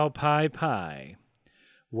 Tao Pai Pai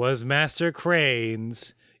was Master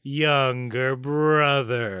Crane's younger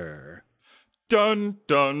brother. dun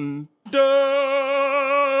dun dun.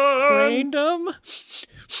 Cranedom?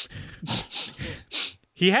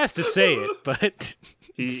 He has to say it, but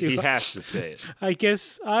He has to say it. I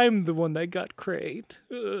guess I'm the one that got craned.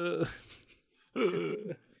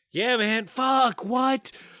 Yeah, man. Fuck.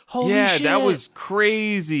 What? Holy shit. That was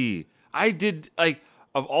crazy. I did like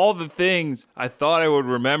of all the things I thought I would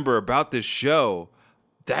remember about this show.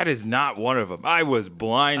 That is not one of them. I was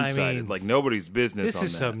blindsided like nobody's business. This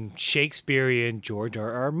is some Shakespearean George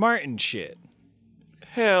R.R. Martin shit.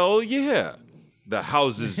 Hell yeah. The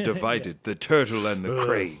houses divided, the turtle and the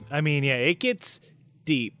crane. I mean, yeah, it gets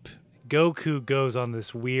deep. Goku goes on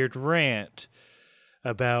this weird rant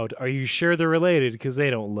about, are you sure they're related? Because they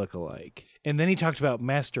don't look alike. And then he talked about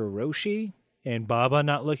Master Roshi and Baba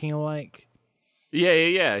not looking alike.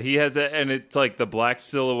 Yeah. He has and it's like the black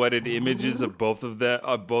silhouetted images of both of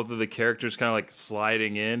the characters kind of like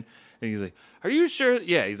sliding in. And he's like, "Are you sure?"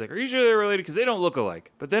 Yeah, he's like, "Are you sure they're related? Because they don't look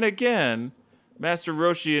alike." But then again, Master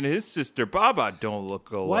Roshi and his sister Baba don't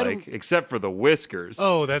look alike, except for the whiskers.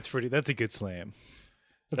 Oh, that's a good slam.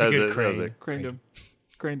 That's a good crane.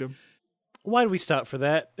 Craned him. Why did we stop for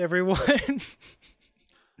that, everyone?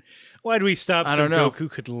 Why did we stop so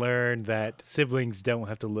Goku could learn that siblings don't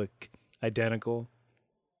have to look identical?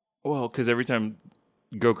 Well, because every time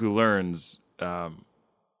Goku learns, an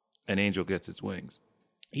angel gets its wings.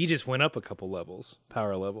 He just went up a couple levels,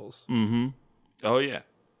 power levels. Mm-hmm. Oh, yeah.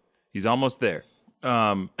 He's almost there.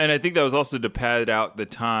 And I think that was also to pad out the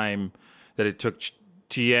time that it took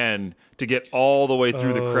Tien to get all the way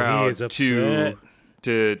through the crowd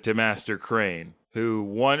to Master Crane, who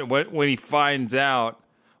when he finds out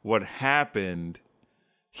what happened,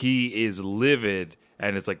 he is livid,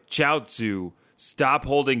 and it's like, Chaozu, stop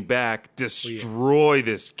holding back, destroy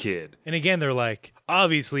this kid. And again, they're like,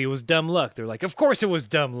 obviously it was dumb luck. They're like, of course it was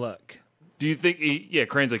dumb luck. Do you think?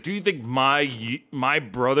 Crane's like, do you think my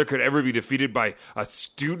brother could ever be defeated by a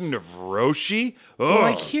student of Roshi? Well,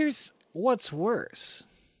 like, here's what's worse: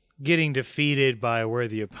 getting defeated by a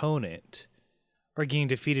worthy opponent, or getting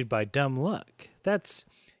defeated by dumb luck. That's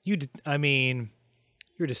you. I mean,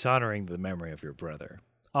 you're dishonoring the memory of your brother.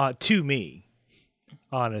 To me,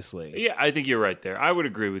 honestly. Yeah, I think you're right there. I would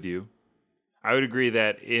agree with you. I would agree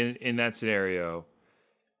that in that scenario,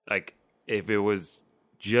 like if it was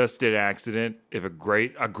just an accident, if a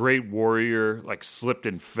great warrior like slipped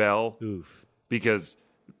and fell because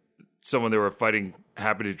someone they were fighting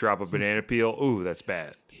happened to drop a banana peel, that's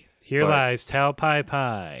bad. Here lies Tao Pai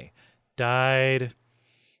Pai, died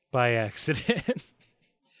by accident.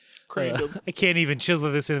 I can't even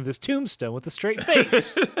chisel this into this tombstone with a straight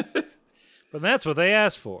face. But that's what they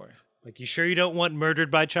asked for. Like, you sure you don't want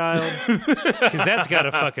murdered by child? Because that's got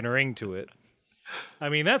a fucking ring to it. I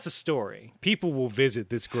mean, that's a story. People will visit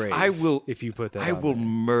this grave. If you put that. I will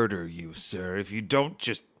murder you, sir, if you don't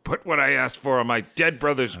just put what I asked for on my dead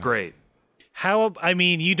brother's grave. I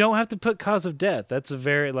mean, you don't have to put cause of death. That's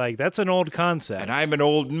that's an old concept. And I'm an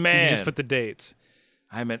old man. You just put the dates.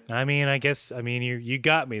 I guess you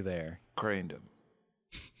got me there. Craned him.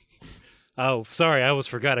 Oh, sorry, I almost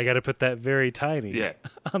forgot. I got to put that very tiny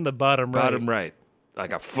on the bottom right. Bottom right.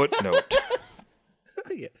 Like a footnote.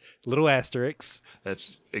 Yeah. Little asterisks.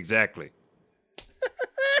 That's exactly.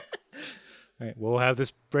 All right, we'll have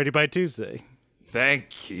this ready by Tuesday.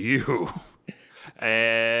 Thank you.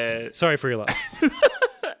 And sorry for your loss.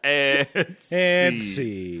 and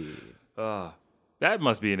see. That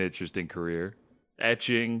must be an interesting career.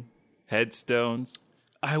 Etching headstones.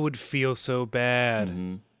 I would feel so bad.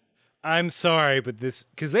 Mm-hmm. I'm sorry, but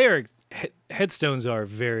because headstones are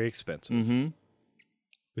very expensive. Mm-hmm.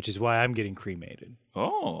 Which is why I'm getting cremated.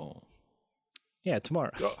 Oh. Yeah,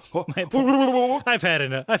 tomorrow. I've had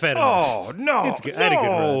enough. Oh, no. It's good. I had a good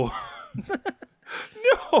run.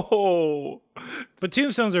 No. But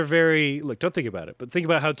tombstones are don't think about it, but think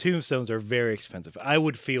about how tombstones are very expensive. I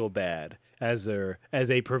would feel bad as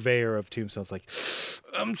a purveyor of tombstones. Like,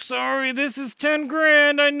 I'm sorry, this is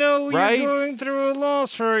 $10,000. I know you're going through a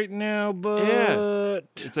loss right now, but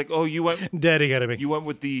it's like, you went Daddy gotta make you went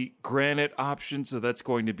with the granite option, so that's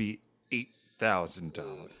going to be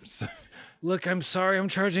 $1,000. Look, I'm sorry, I'm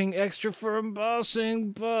charging extra for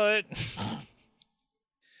embossing, but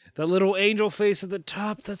that little angel face at the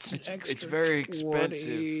top, that's extra. It's very 20.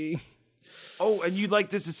 expensive. Oh, and you'd like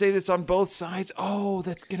this to say this on both sides? Oh,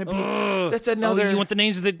 that's gonna be that's another. Oh, you want the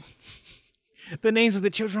names of the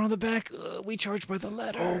children on the back? We charge by the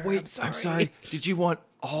letter. Oh wait, I'm sorry. Did you want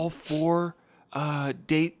all 4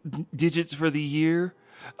 digits for the year?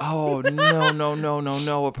 Oh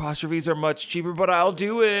no. Apostrophes are much cheaper, but I'll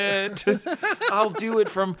do it. I'll do it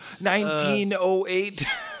from 1908.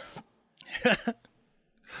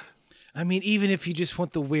 I mean, even if you just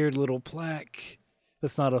want the weird little plaque,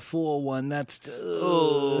 that's not a full one. That's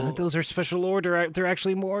those are special order. They're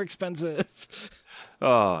actually more expensive.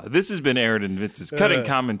 This has been Aaron and Vince's cutting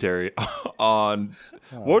commentary on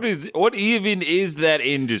what even is that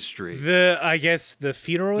industry? I guess the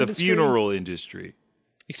funeral industry? The funeral industry.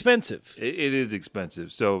 Expensive. It is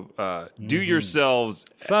expensive. So do yourselves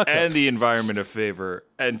Fuck and up. the environment a favor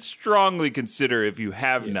and strongly consider, if you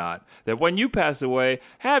have not, that when you pass away,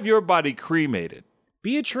 have your body cremated.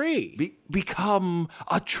 Be a tree. Become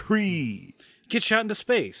a tree. Get shot into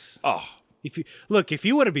space. Oh. If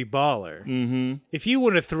you want to be baller, if you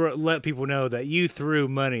want to let people know that you threw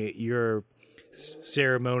money at your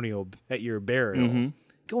ceremonial, at your burial,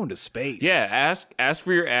 go into space. Yeah, ask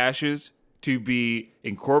for your ashes to be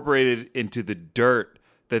incorporated into the dirt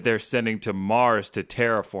that they're sending to Mars to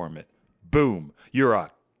terraform it. Boom. You're a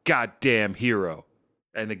goddamn hero.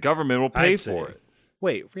 And the government will pay for it.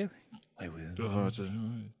 Wait, really?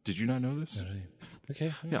 Did you not know this?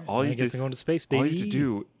 Okay. Yeah, I guess I'm going to space, baby. All you have to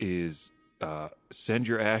do is send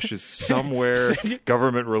your ashes somewhere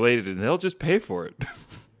government related, and they'll just pay for it.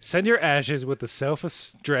 Send your ashes with the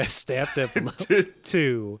self-addressed stamped envelope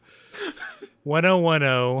to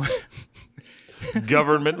 1010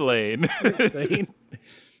 Government Lane.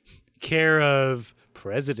 Care of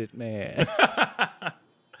President Man.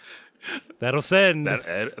 That'll send.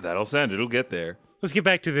 That'll send. It'll get there. Let's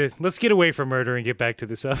get away from murder and get back to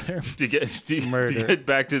this other to get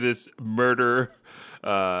back to this murder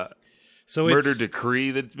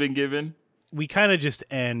decree that's been given. We kind of just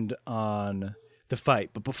end on the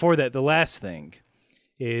fight, but before that, the last thing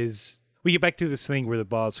is we get back to this thing where the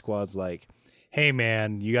boss squad's like, "Hey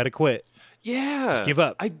man, you got to quit. Yeah, just give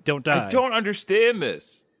up. Don't die." I don't understand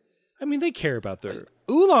this. I mean, they care about their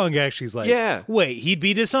Oolong. Actually, is like, yeah. Wait, he'd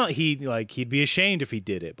be he'd be ashamed if he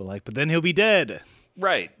did it, but then he'll be dead.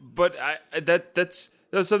 Right, but that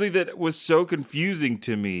was something that was so confusing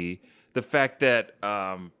to me. The fact that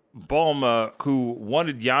Bulma, who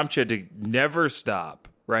wanted Yamcha to never stop,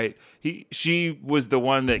 right? She was the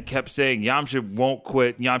one that kept saying Yamcha won't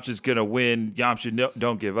quit. Yamcha's gonna win. Yamcha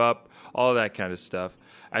don't give up. All that kind of stuff,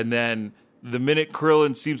 and then. The minute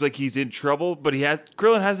Krillin seems like he's in trouble, but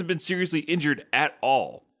Krillin hasn't been seriously injured at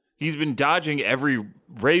all. He's been dodging every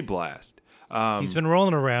ray blast. He's been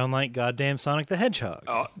rolling around like goddamn Sonic the Hedgehog.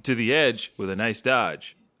 To the edge with a nice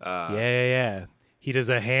dodge. Yeah. He does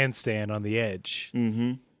a handstand on the edge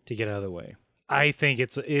to get out of the way. I think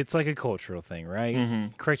it's like a cultural thing, right?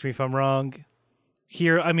 Correct me if I'm wrong.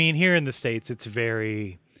 Here in the States, it's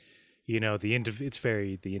very, it's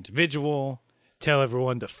very the individual. Tell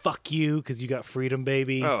everyone to fuck you because you got freedom,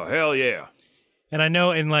 baby. Oh, hell yeah. And I know,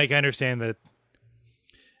 and I understand that,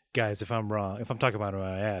 guys, if I'm wrong, if I'm talking about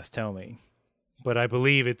my ass, tell me. But I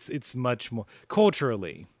believe it's much more,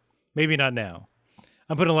 culturally, maybe not now.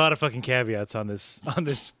 I'm putting a lot of fucking caveats on this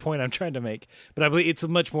point I'm trying to make. But I believe it's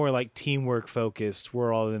much more like teamwork focused.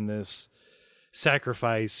 We're all in this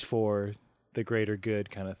sacrifice for the greater good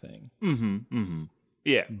kind of thing.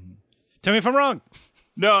 Yeah. Tell me if I'm wrong.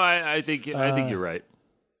 No, I think you're right.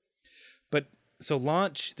 But so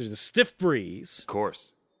Launch, there's a stiff breeze. Of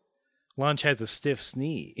course. Launch has a stiff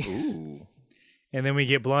sneeze. Ooh. And then we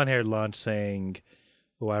get blonde-haired Launch saying,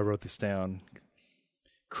 I wrote this down.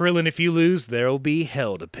 Krillin, if you lose, there'll be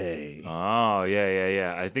hell to pay. Oh,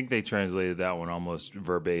 yeah. I think they translated that one almost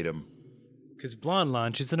verbatim. Because blonde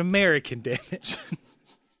Launch is an American, damn it.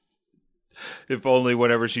 If only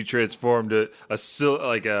whenever she transformed a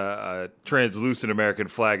translucent American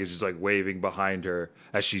flag is just like waving behind her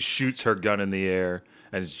as she shoots her gun in the air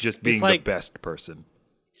and is just being the best person.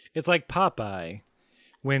 It's like Popeye.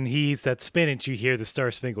 When he eats that spinach, you hear the Star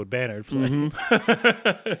Spangled Banner play.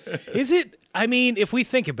 Is it? I mean, if we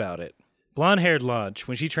think about it, blonde-haired Launch,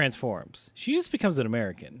 when she transforms, she just becomes an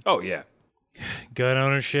American. Oh, yeah. Gun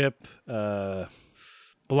ownership,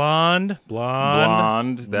 Blonde.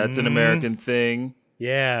 That's an American thing.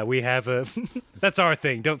 Yeah, we have a... That's our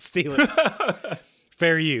thing. Don't steal it.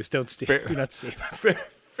 Fair use. Don't steal. Do not steal.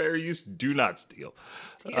 Fair use. Do not steal.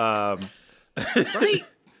 Right?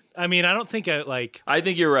 I mean, I don't think I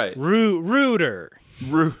think you're right. ruder.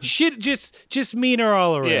 Shit, just meaner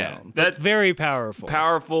all around. Yeah, That's very powerful.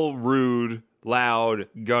 Powerful, rude, loud,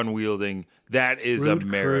 gun wielding. That is Rude,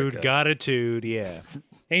 America. crude, gottitude. Yeah,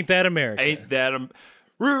 ain't that America? Ain't that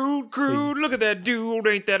rude, crude? Look at that dude.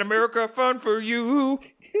 Ain't that America? Fun for you.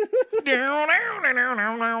 Down,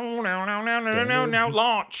 now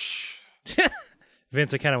launch.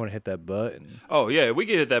 Vince, I kind of want to hit that button. Oh yeah, we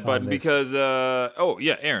can hit that button this. because. Oh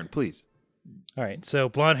yeah, Aaron, please. All right, so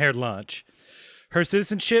blonde-haired launch. Her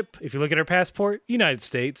citizenship, if you look at her passport, United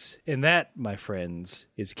States, and that, my friends,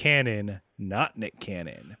 is canon, not Nick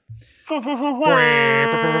Cannon. America.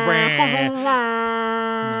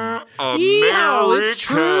 Yeehaw, it's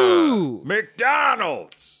true.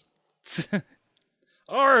 McDonald's.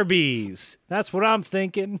 Arby's. That's what I'm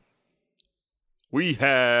thinking. We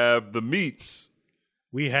have the meats.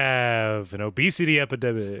 We have an obesity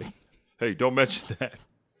epidemic. Hey, don't mention that.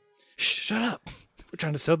 Shh, shut up. We're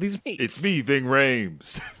trying to sell these meats. It's me, Ving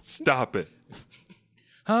Rhames. Stop it.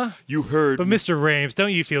 Huh? You heard. But Mr. Rhames,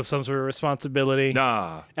 don't you feel some sort of responsibility?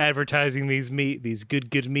 Nah. Advertising these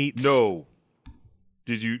good meats? No.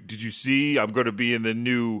 Did you see? I'm going to be in the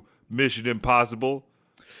new Mission Impossible.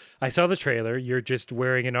 I saw the trailer. You're just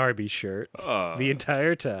wearing an Arby's shirt the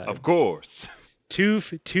entire time. Of course. Two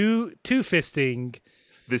fisting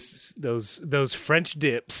This those French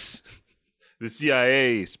dips. the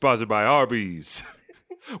CIA sponsored by Arby's.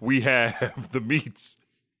 We have the meats.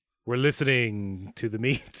 We're listening to the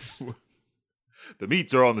meats. The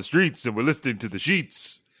meats are on the streets, and we're listening to the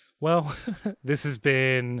sheets. Well, this has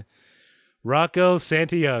been Rocco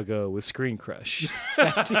Santiago with Screen Crush.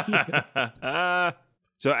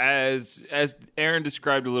 So as Aaron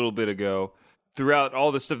described a little bit ago, throughout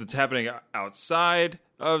all the stuff that's happening outside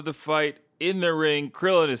of the fight, in the ring,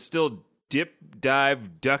 Krillin is still dip,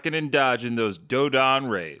 dive, ducking and dodging those Dodon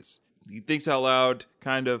rays. He thinks out loud,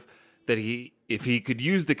 kind of, that if he could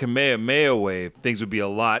use the Kamehameha wave, things would be a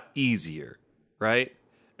lot easier, right?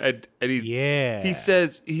 And he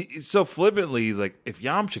says, so flippantly, he's like, if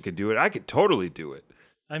Yamcha could do it, I could totally do it.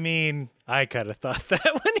 I mean, I kind of thought that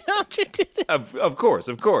when Yamcha did it. Of course.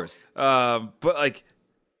 But like,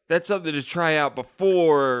 that's something to try out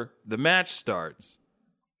before the match starts.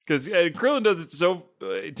 Because Krillin does it so,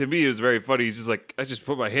 to me, it was very funny. He's just like, I just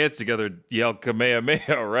put my hands together and yell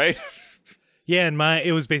Kamehameha, right? Yeah, and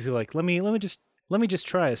it was basically like, let me just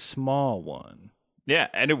try a small one. Yeah,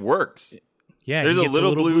 and it works. Yeah, there's a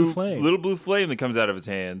little blue flame that comes out of his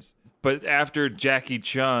hands. But after Jackie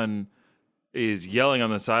Chun is yelling on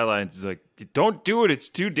the sidelines, he's like, don't do it, it's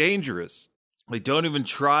too dangerous. Like, don't even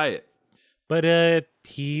try it. But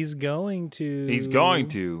he's going to. He's going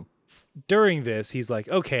to. During this, he's like,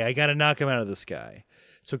 okay, I got to knock him out of the sky.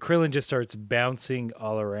 So Krillin just starts bouncing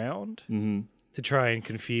all around to try and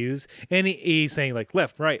confuse. And he's saying like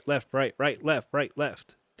left, right, left, right, right, left, right,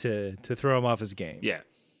 left to throw him off his game. Yeah.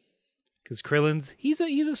 Because Krillin's, he's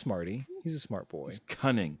a smarty. He's a smart boy. He's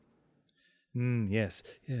cunning. Yes.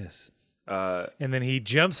 And then he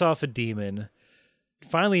jumps off a demon,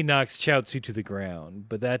 finally knocks Chaozu to the ground,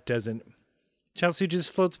 but that doesn't. Chaozu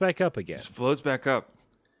just floats back up again. Just floats back up.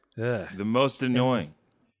 Ugh. The most annoying.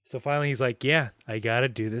 So finally he's like, yeah, I gotta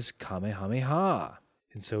do this Kamehameha.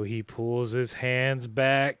 And so he pulls his hands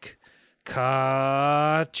back.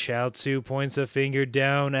 Chaozu points a finger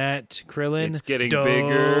down at Krillin. It's getting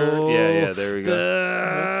bigger. Yeah, there we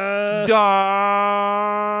go.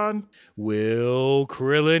 Dawn! Will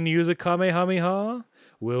Krillin use a Kamehameha?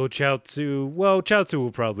 Will Chaozu... Well, Chaozu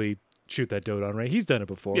will probably shoot that Dodon Ray. He's done it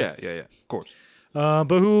before. Yeah, of course.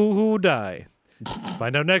 But who will die?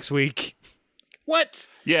 Find out next week. What?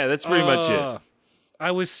 Yeah, that's pretty much it. I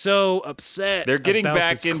was so upset. They're getting about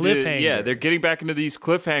back this into cliffhanger. they're getting back into these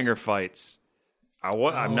cliffhanger fights.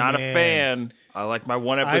 I'm not a fan. I like my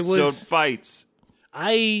one episode fights.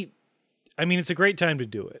 I mean, it's a great time to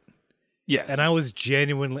do it. Yes, and I was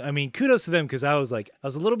genuinely. I mean, kudos to them because I was a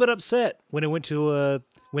little bit upset when it went to a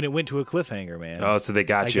cliffhanger, man. Oh, so they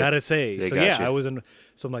got you. I gotta say, they got you. I was in.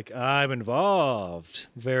 So I'm like, I'm involved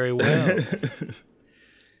very well.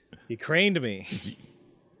 You craned me.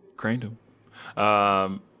 Craned him.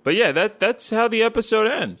 But yeah, that's how the episode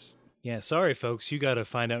ends. Yeah, sorry, folks. You got to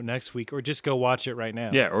find out next week, or just go watch it right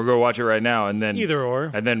now. Yeah, or go watch it right now, and then either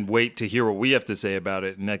or, and then wait to hear what we have to say about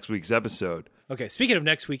it in next week's episode. Okay, speaking of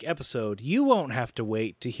next week's episode, you won't have to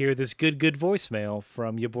wait to hear this good voicemail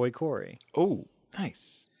from your boy Corey. Oh,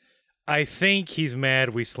 nice. I think he's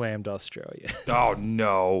mad we slammed Australia. Oh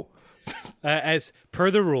no! As per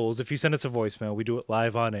the rules, if you send us a voicemail, we do it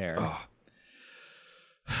live on air. Oh.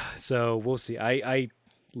 So we'll see. I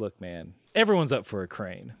look, man. Everyone's up for a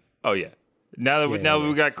crane. Oh yeah. Now that we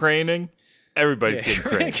got craning, everybody's getting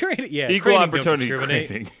craned. Equal craning opportunity don't discriminate.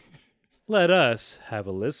 craning. Let us have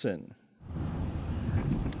a listen.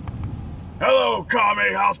 Hello,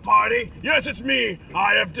 Kame House Party. Yes, it's me.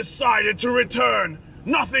 I have decided to return.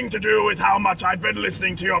 Nothing to do with how much I've been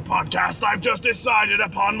listening to your podcast. I've just decided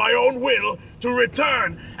upon my own will to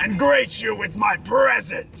return and grace you with my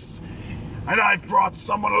presence. And I've brought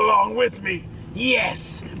someone along with me.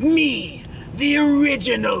 Yes, me, the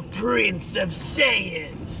original Prince of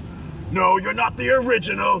Saiyans. No, you're not the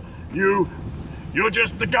original. You're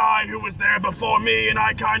just the guy who was there before me, and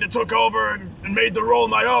I kind of took over and made the role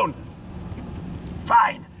my own.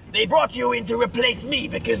 Fine. They brought you in to replace me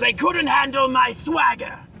because they couldn't handle my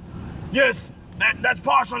swagger. Yes, that's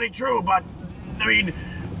partially true, but, I mean,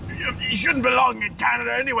 you shouldn't belong in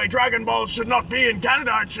Canada anyway. Dragon Ball should not be in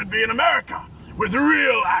Canada, it should be in America, with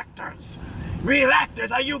real actors. Real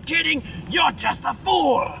actors? Are you kidding? You're just a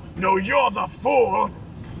fool. No, you're the fool.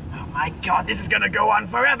 Oh my God, this is gonna go on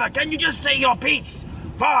forever. Can you just say your piece?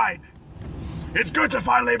 Fine. It's good to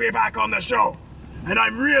finally be back on the show. And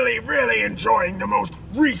I'm really, really enjoying the most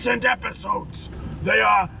recent episodes. They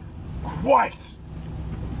are quite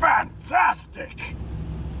fantastic.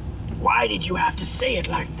 Why did you have to say it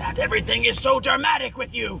like that? Everything is so dramatic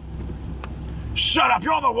with you. Shut up,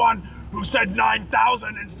 you're the one who said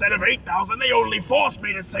 9,000 instead of 8,000. They only forced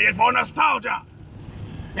me to say it for nostalgia.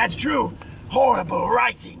 That's true. Horrible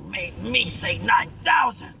writing made me say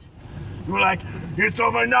 9,000. You were like, it's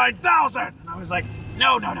over 9,000. And I was like,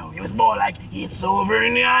 no. It was more like, it's over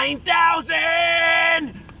 9,000.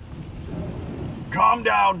 Calm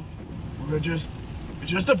down. Just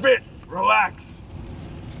a bit. Relax.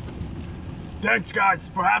 Thanks, guys,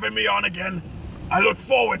 for having me on again. I look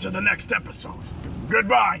forward to the next episode.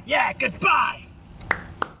 Goodbye. Yeah, goodbye.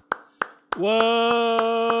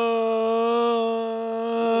 Whoa.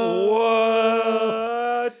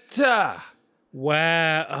 What?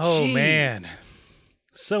 Wow. Oh, Jeez. man.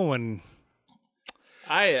 Someone...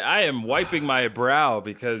 I am wiping my brow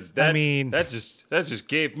because that just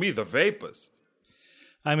gave me the vapors.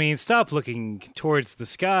 I mean, stop looking towards the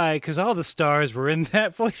sky because all the stars were in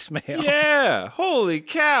that voicemail. Yeah, holy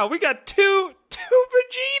cow, we got two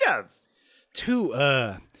Vegetas. Two,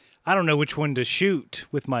 I don't know which one to shoot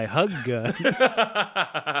with my hug gun.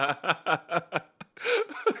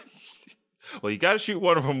 Well, you got to shoot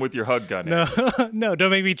one of them with your hug gun. No,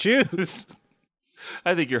 don't make me choose.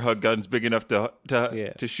 I think your hug gun's big enough to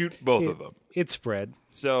shoot both of them. It's spread.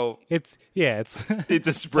 So it's a spread.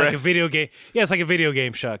 It's like a video game. Yeah, it's like a video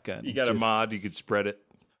game shotgun. You got a mod, you could spread it.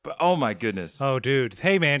 But oh my goodness. Oh, dude.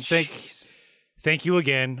 Hey, man. Thank you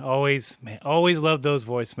again. Always love those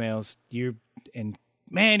voicemails. You're putting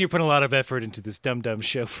a lot of effort into this dumb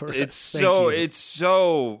show for us. It's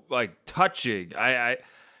so like touching. I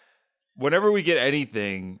whenever we get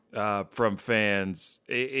anything from fans,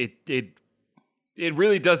 it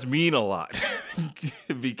really does mean a lot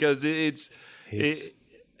because it's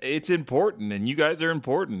important, and you guys are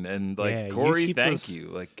important, and like Corey, thank you.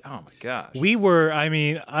 Like, oh my gosh, we were. I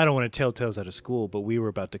mean, I don't want to tell tales out of school, but we were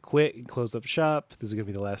about to quit and close up shop. This is gonna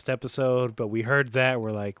be the last episode, but we heard that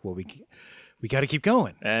we're like, well, we got to keep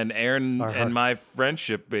going. And Aaron and my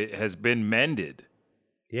friendship has been mended.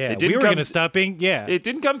 Yeah, we were going to stop being. Yeah, it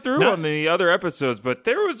didn't come through on the other episodes, but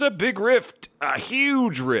there was a big rift, a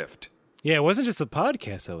huge rift. Yeah, it wasn't just the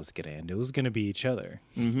podcast that was going to end. It was going to be each other.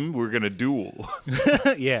 Mm-hmm. We're going to duel.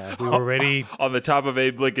 Yeah, we were ready. On the top of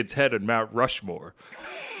Abe Lincoln's head on Mount Rushmore.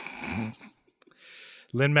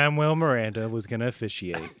 Lin-Manuel Miranda was going to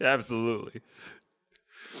officiate. Absolutely.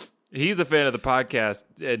 He's a fan of the podcast,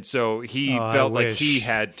 and so he felt like he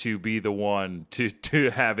had to be the one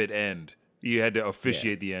to have it end. You had to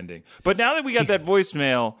officiate the ending. But now that we got that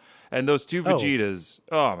voicemail... And those two Vegetas,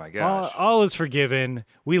 oh my gosh. All is forgiven.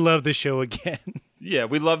 We love the show again. Yeah,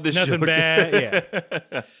 we love the show Nothing bad, yeah.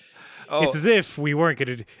 It's as if we weren't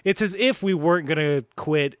gonna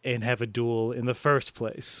quit and have a duel in the first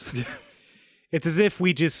place. It's as if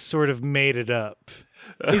we just sort of made it up.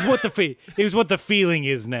 Is what the feeling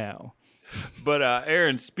is now. But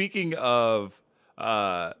Aaron, speaking of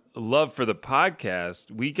love for the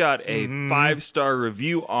podcast, we got a 5-star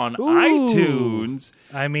review on iTunes.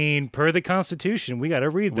 I mean, per the Constitution, we got to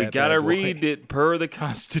read that. We got to read it per the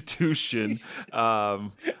Constitution.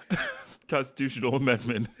 Constitutional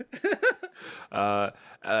amendment.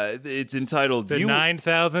 It's entitled The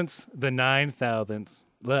 9,000th.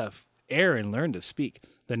 Left. Aaron learned to speak.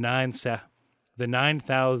 The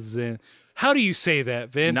 9,000. How do you say that,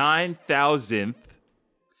 Vince? 9,000th.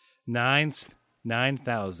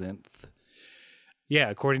 9,000th. Yeah,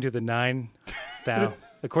 according to the 9,000.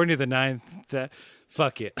 According to the 9th.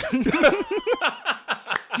 Fuck it.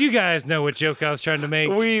 Do you guys know what joke I was trying to make?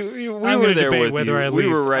 We I'm were gonna there debate with whether you. I leave. We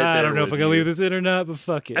were right there. I don't know if I'm with gonna you. leave this in or not, but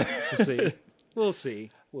fuck it. We'll see. We'll see.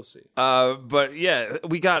 We'll see. But yeah,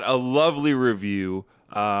 we got a lovely review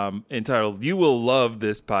entitled "You Will Love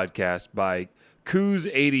This Podcast" by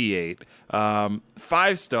Coos88.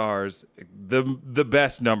 5 stars, the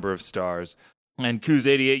best number of stars. And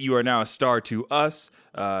Coos88, you are now a star to us.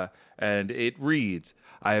 And it reads,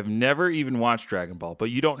 I have never even watched Dragon Ball, but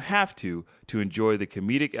you don't have to enjoy the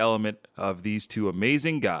comedic element of these two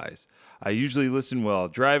amazing guys. I usually listen while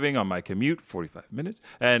driving on my commute, 45 minutes,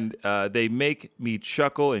 and they make me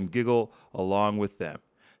chuckle and giggle along with them.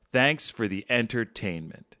 Thanks for the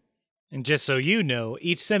entertainment. And just so you know,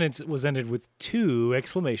 each sentence was ended with 2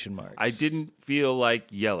 exclamation marks. I didn't feel like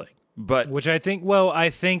yelling, but Which I think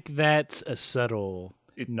that's a subtle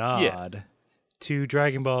nod to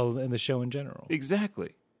Dragon Ball and the show in general.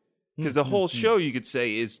 exactly. Because the whole show, you could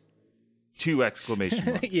say, is 2 exclamation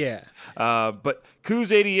marks. Yeah. But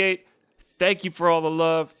Coos88, thank you for all the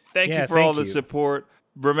love. Thank you for all the support.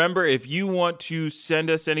 Remember, if you want to send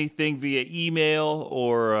us anything via email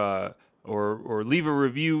or leave a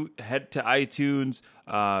review, head to iTunes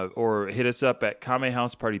or hit us up at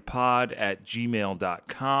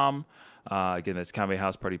kamehousepartypod@gmail.com. Again, that's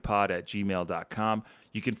kamehousepartypod@gmail.com.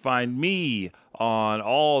 You can find me on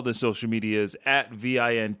all the social medias at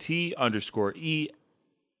VINT_E,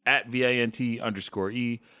 at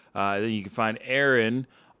VINT_E. Then you can find Aaron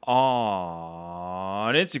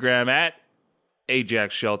on Instagram at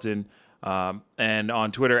Ajax Shelton, and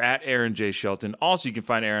on Twitter at Aaron J. Shelton. Also, you can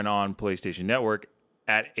find Aaron on PlayStation Network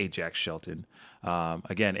at Ajax Shelton.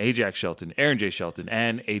 Again, Ajax Shelton, Aaron J. Shelton,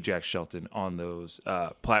 and Ajax Shelton on those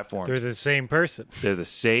platforms. They're the same person. They're the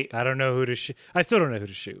same. I don't know who to shoot. I still don't know who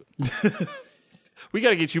to shoot. We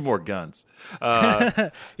got to get you more guns.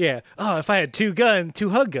 Yeah. Oh, if I had 2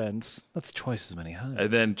 hug guns, that's twice as many hugs.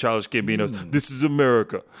 And then Childish Gambino's, This is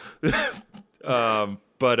America.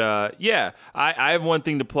 But yeah, I have one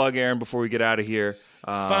thing to plug, Aaron, before we get out of here.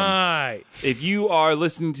 Fine. If you are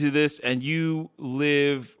listening to this and you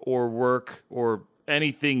live or work or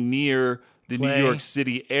anything near the New York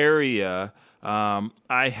City area,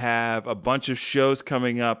 I have a bunch of shows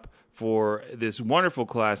coming up for this wonderful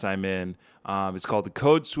class I'm in. It's called the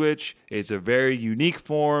Code Switch. It's a very unique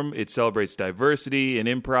form. It celebrates diversity and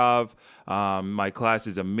improv. My class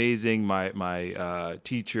is amazing. My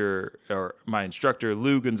teacher or my instructor,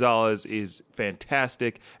 Lou Gonzalez, is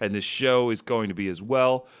fantastic, and this show is going to be as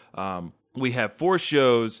well. We have 4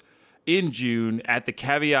 shows in June at the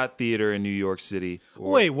Caveat Theater in New York City.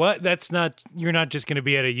 Wait, what? You're not just going to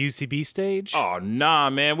be at a UCB stage? Oh, nah,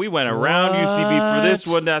 man. We went around UCB for this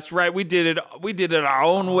one. That's right. We did it our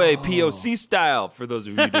own way, POC style. For those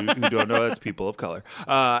of you who don't know, that's people of color.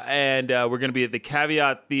 And we're going to be at the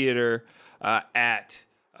Caveat Theater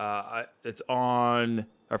it's on,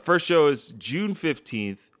 our first show is June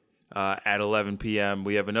 15th at 11 p.m.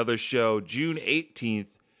 We have another show June 18th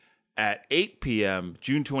at 8 p.m.,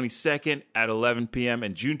 June 22nd at 11 p.m.,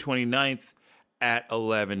 and June 29th at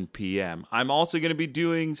 11 p.m. I'm also going to be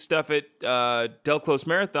doing stuff at Del Close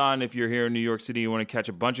Marathon. If you're here in New York City, you want to catch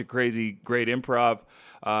a bunch of crazy, great improv,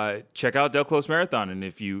 check out Del Close Marathon. And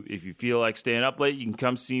if you feel like staying up late, you can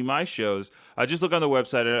come see my shows. Just look on the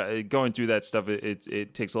website. Going through that stuff,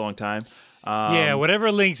 it takes a long time. Yeah, whatever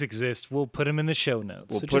links exist, we'll put them in the show notes.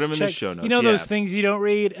 We'll So put just them in the check- show notes, You know yeah. those things you don't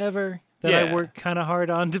read ever that I Yeah. work kind of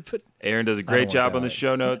hard on to put? Aaron does a I don't great work job that on the hard.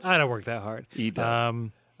 show notes. I don't work that hard. He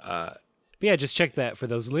does. But yeah, just check that for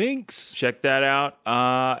those links. Check that out,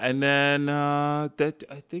 and then I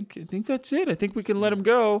think that's it. I think we can let him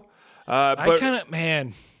go. I But know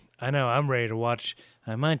I'm ready to watch.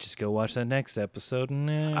 I might just go watch that next episode. And,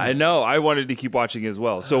 I know I wanted to keep watching as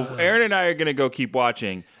well. So Aaron and I are gonna go keep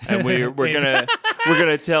watching, and we're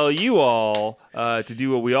gonna tell you all to do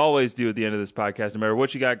what we always do at the end of this podcast. No matter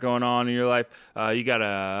what you got going on in your life, you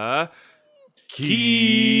gotta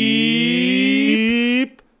keep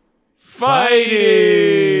fighting.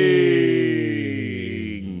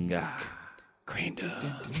 Green.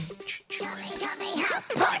 Yummy, yummy house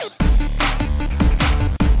party.